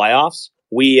for the playoffs,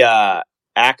 we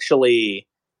actually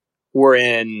were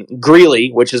in Greeley,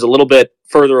 which is a little bit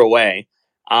further away.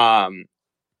 And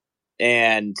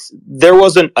there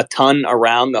wasn't a ton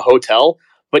around the hotel,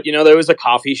 but there was a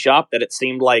coffee shop that it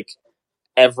seemed like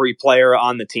every player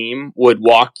on the team would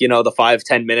walk, the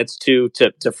 5-10 minutes to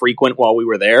frequent while we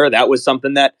were there. That was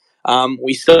something that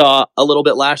we saw a little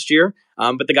bit last year.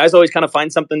 But the guys always kind of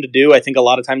find something to do. I think a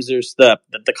lot of times there's the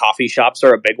coffee shops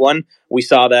are a big one. We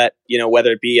saw that,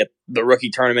 whether it be at the rookie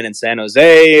tournament in San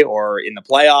Jose or in the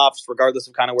playoffs, regardless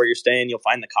of kind of where you're staying, you'll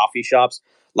find the coffee shops.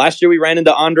 Last year we ran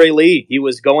into Andre Lee. He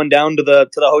was going down to the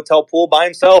hotel pool by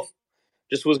himself.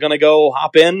 Just was going to go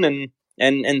hop in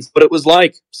and what it was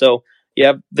like. So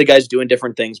yeah, the guys doing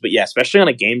different things, but yeah, especially on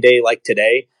a game day like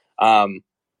today,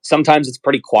 sometimes it's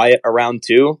pretty quiet around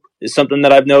too. Is something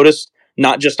that I've noticed.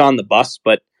 Not just on the bus,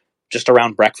 but just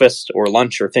around breakfast or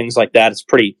lunch or things like that. It's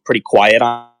pretty quiet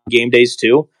on game days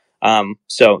too.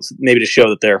 So maybe to show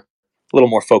that they're a little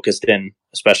more focused in,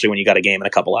 especially when you got a game in a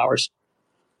couple hours.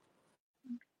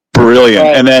 Brilliant.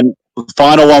 And then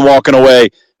final one walking away.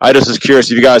 I just was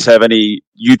curious if you guys have any,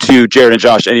 you two, Jared and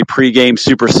Josh, any pregame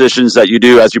superstitions that you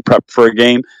do as you prep for a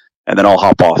game, and then I'll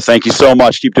hop off. Thank you so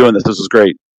much. Keep doing this. This was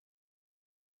great.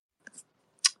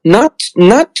 Not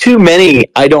too many,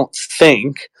 I don't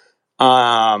think.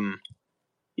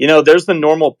 There's the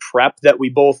normal prep that we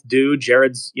both do.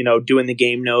 Jared's, doing the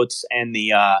game notes and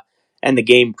the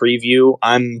game preview.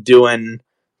 I'm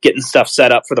getting stuff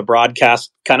set up for the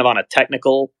broadcast kind of on a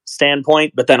technical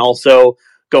standpoint, but then also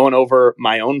going over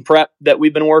my own prep that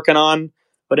we've been working on.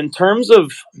 But in terms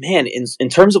of, in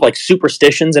terms of like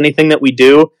superstitions, anything that we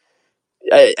do,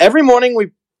 every morning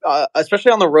we,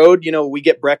 especially on the road, we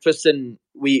get breakfast and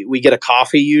we get a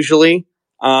coffee usually.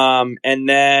 And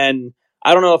then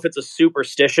I don't know if it's a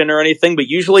superstition or anything, but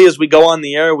usually as we go on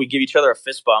the air, we give each other a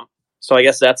fist bump. So I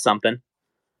guess that's something.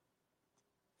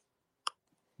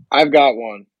 I've got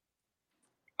one.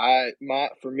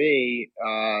 For me,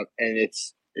 and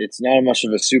it's not much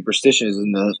of a superstition, it's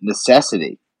a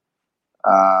necessity.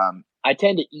 I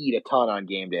tend to eat a ton on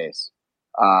game days.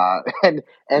 And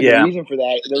Yeah. the reason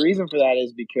for that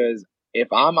is because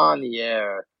if I'm on the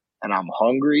air and I'm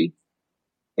hungry,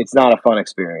 it's not a fun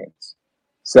experience.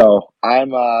 So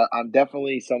I'm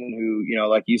definitely someone who,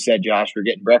 like you said, Josh, we're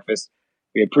getting breakfast,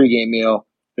 we have pregame meal,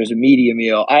 there's a media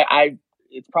meal.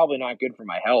 It's probably not good for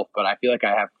my health, but I feel like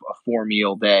I have a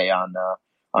 4-meal day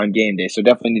on game day. So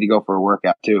definitely need to go for a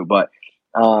workout too. But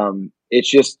it's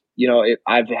just,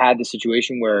 I've had the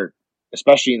situation where,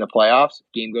 especially in the playoffs,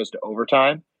 game goes to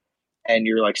overtime and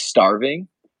you're like starving.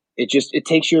 It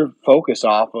takes your focus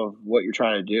off of what you're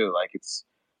trying to do. Like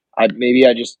I'm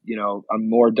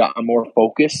more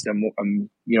focused. I'm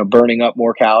burning up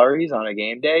more calories on a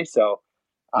game day. So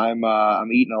I'm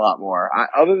eating a lot more.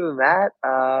 Other than that,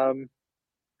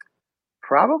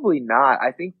 probably not.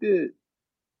 I think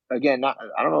I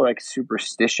don't know, like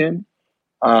superstition,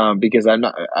 because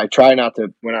I try not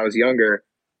to, when I was younger,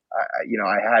 I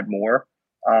had more,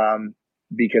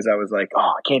 because I was like, oh,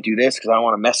 I can't do this because I don't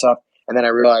want to mess up. And then I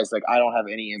realized like I don't have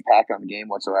any impact on the game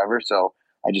whatsoever. So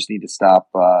I just need to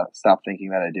stop thinking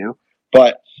that I do.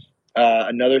 But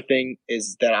another thing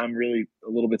is that I'm really a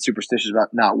little bit superstitious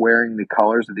about not wearing the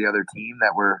colors of the other team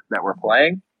that we're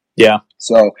playing. Yeah.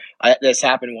 So this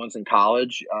happened once in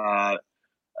college,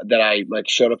 that I like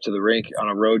showed up to the rink on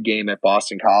a road game at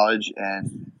Boston College,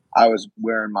 and I was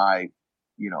wearing my,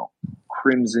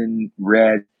 crimson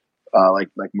red, like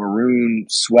maroon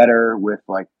sweater with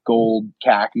like gold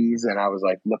khakis, and I was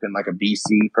like looking like a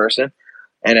BC person,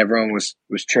 and everyone was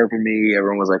chirping me.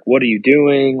 Everyone was like, "What are you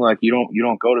doing? Like you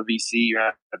don't go to BC. You're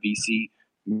not a BC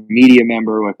media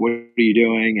member. Like what are you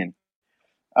doing?"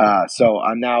 And so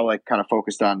I'm now like kind of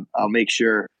focused on, I'll make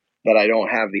sure that I don't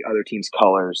have the other team's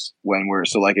colors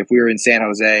so like if we were in San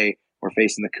Jose, we're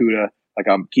facing the CUDA, like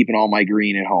I'm keeping all my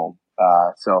green at home.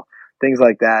 So things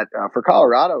like that. For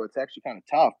Colorado, it's actually kind of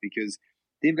tough because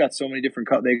they've got so many different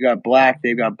colors. They've got black,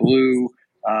 they've got blue,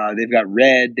 they've got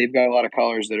red, they've got a lot of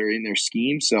colors that are in their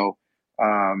scheme. So,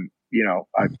 I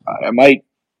might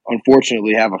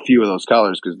unfortunately have a few of those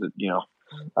colors because,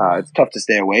 it's tough to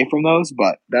stay away from those,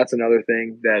 but that's another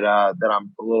thing that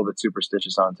I'm a little bit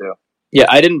superstitious on too. Yeah,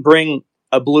 I didn't bring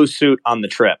a blue suit on the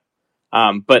trip,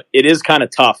 but it is kind of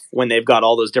tough when they've got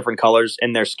all those different colors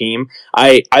in their scheme.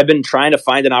 I've been trying to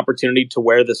find an opportunity to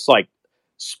wear this like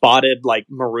spotted like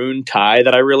maroon tie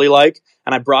that I really like,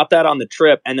 and I brought that on the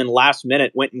trip, and then last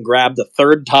minute went and grabbed the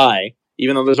third tie,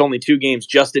 even though there's only 2 games,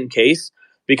 just in case,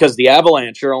 because the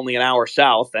Avalanche are only an hour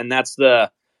south, and that's the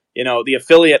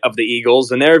affiliate of the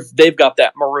Eagles, and they've got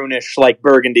that maroonish like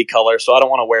burgundy color, so I don't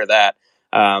want to wear that.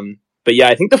 But yeah,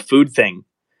 I think the food thing,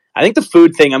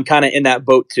 I'm kind of in that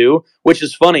boat too, which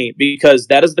is funny because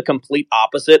that is the complete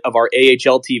opposite of our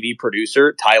AHL TV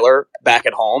producer, Tyler, back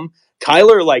at home.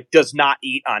 Tyler like does not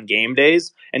eat on game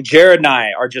days, and Jared and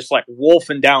I are just like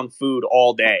wolfing down food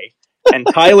all day. And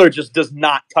Tyler just does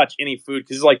not touch any food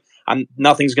because he's like,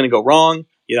 nothing's going to go wrong.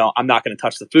 I'm not going to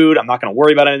touch the food. I'm not going to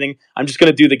worry about anything. I'm just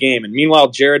going to do the game. And meanwhile,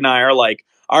 Jared and I are like,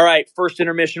 all right, first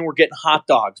intermission, we're getting hot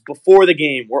dogs. Before the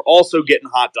game, we're also getting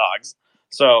hot dogs.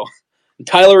 So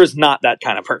Tyler is not that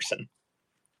kind of person.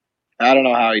 I don't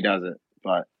know how he does it,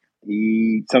 but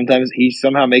he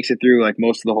somehow makes it through like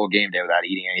most of the whole game day without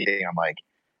eating anything. I'm like,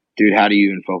 dude, how do you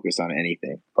even focus on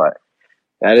anything? But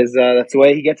that's the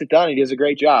way he gets it done. He does a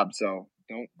great job. So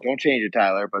don't change it,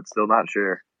 Tyler. But still not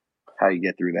sure how you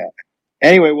get through that.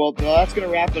 Anyway, well, that's going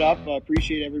to wrap it up. I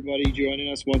appreciate everybody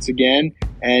joining us once again.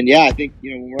 And yeah, I think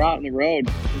when we're out on the road,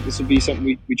 I think this will be something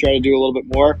we try to do a little bit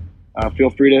more.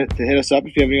 Feel free to hit us up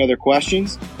if you have any other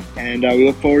questions. And we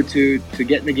look forward to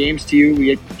getting the games to you. We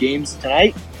get games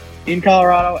tonight in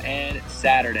Colorado and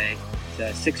Saturday.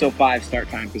 It's a 6:05 start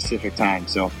time Pacific time.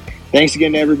 So thanks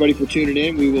again to everybody for tuning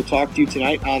in. We will talk to you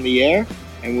tonight on the air,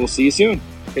 and we'll see you soon.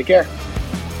 Take care.